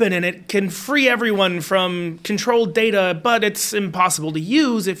it's open and it can free everyone from controlled data, but it's impossible to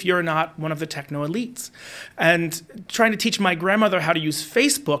use if you're not one of the techno elites. And trying to teach my grandmother how to use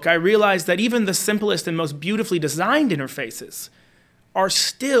Facebook, I realized that even the simplest and most beautifully designed interfaces are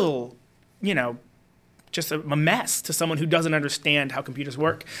still, just a mess to someone who doesn't understand how computers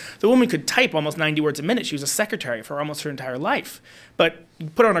work. The woman could type almost 90 words a minute. She was a secretary for almost her entire life. But you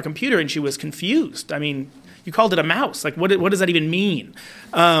put her on her computer and she was confused. I mean, you called it a mouse. Like, what does that even mean?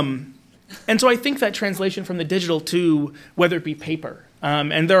 And so I think that translation from the digital to whether it be paper,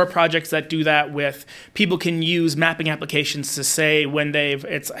 and there are projects that do that with people can use mapping applications to say when I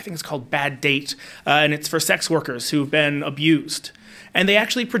think it's called Bad Date, and it's for sex workers who've been abused. And they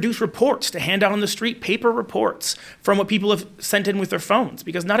actually produce reports to hand out on the street, paper reports from what people have sent in with their phones,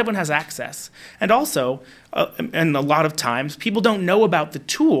 because not everyone has access. And also, and a lot of times, people don't know about the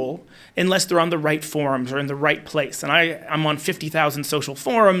tool unless they're on the right forums or in the right place. And I'm on 50,000 social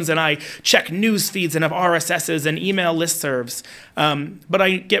forums, and I check news feeds and have RSSs and email listservs. But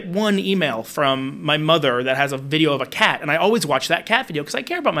I get one email from my mother that has a video of a cat, and I always watch that cat video because I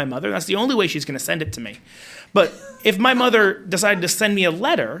care about my mother. That's the only way she's going to send it to me. But if my mother decided to send me a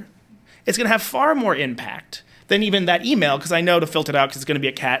letter, it's going to have far more impact than even that email, because I know to filter it out because it's going to be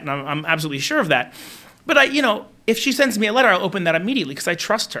a cat, and I'm absolutely sure of that. But if she sends me a letter, I'll open that immediately because I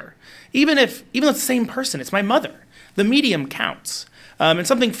trust her. Even if it's the same person, it's my mother. The medium counts. And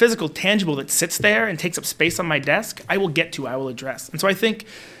something physical, tangible that sits there and takes up space on my desk, I will address. And so I think,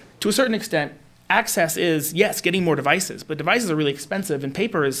 to a certain extent, access is, yes, getting more devices, but devices are really expensive, and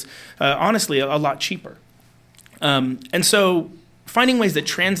paper is, honestly, a lot cheaper. And so finding ways that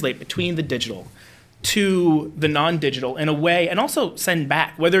translate between the digital to the non-digital in a way, and also send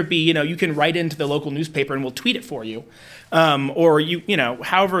back, whether it be, you can write into the local newspaper and we'll tweet it for you, or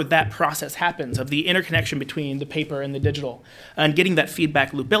however that process happens of the interconnection between the paper and the digital, and getting that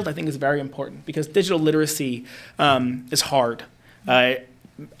feedback loop built, I think is very important, because digital literacy is hard.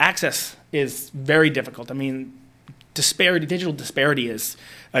 Access is very difficult. I mean, digital disparity is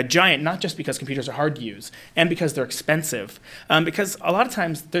giant, not just because computers are hard to use and because they're expensive, because a lot of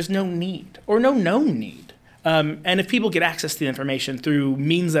times there's no need or no known need. And if people get access to the information through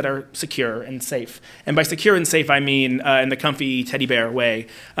means that are secure and safe, and by secure and safe I mean in the comfy teddy bear way,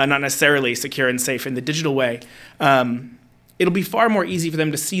 not necessarily secure and safe in the digital way, it'll be far more easy for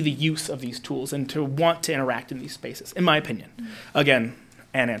them to see the use of these tools and to want to interact in these spaces, in my opinion. Again,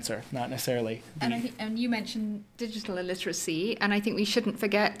 an answer, not necessarily. And you mentioned digital illiteracy, and I think we shouldn't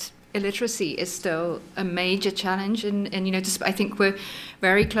forget illiteracy is still a major challenge. And I think we're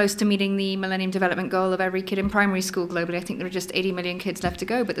very close to meeting the Millennium Development Goal of every kid in primary school globally. I think there are just 80 million kids left to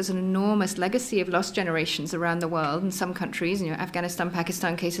go, but there's an enormous legacy of lost generations around the world. In some countries, Afghanistan,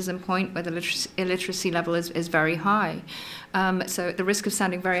 Pakistan cases in point, where the illiteracy level is very high. So at the risk of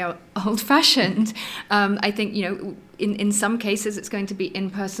sounding very old-fashioned, I think, in some cases it's going to be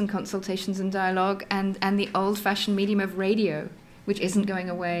in-person consultations and dialogue, and the old-fashioned medium of radio, which isn't going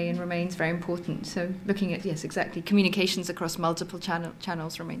away and remains very important. So looking at, yes, exactly, communications across multiple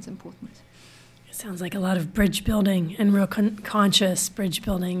channels remains important. It sounds like a lot of bridge building and real conscious bridge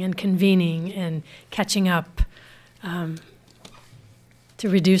building and convening and catching up to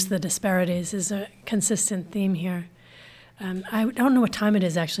reduce the disparities is a consistent theme here. I don't know what time it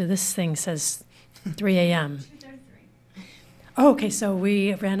is, actually. This thing says 3 a.m. Oh, okay, so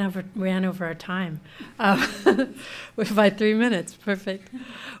we ran over our time by 3 minutes. Perfect.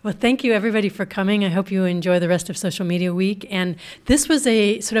 Well, thank you, everybody, for coming. I hope you enjoy the rest of Social Media Week. And this was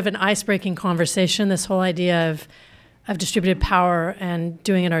a sort of an ice-breaking conversation, this whole idea of distributed power and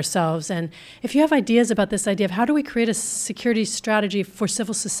doing it ourselves. And if you have ideas about this idea of how do we create a security strategy for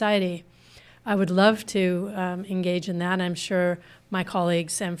civil society, I would love to engage in that. I'm sure my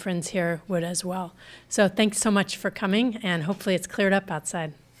colleagues and friends here would as well. So thanks so much for coming, and hopefully it's cleared up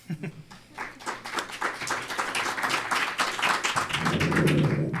outside.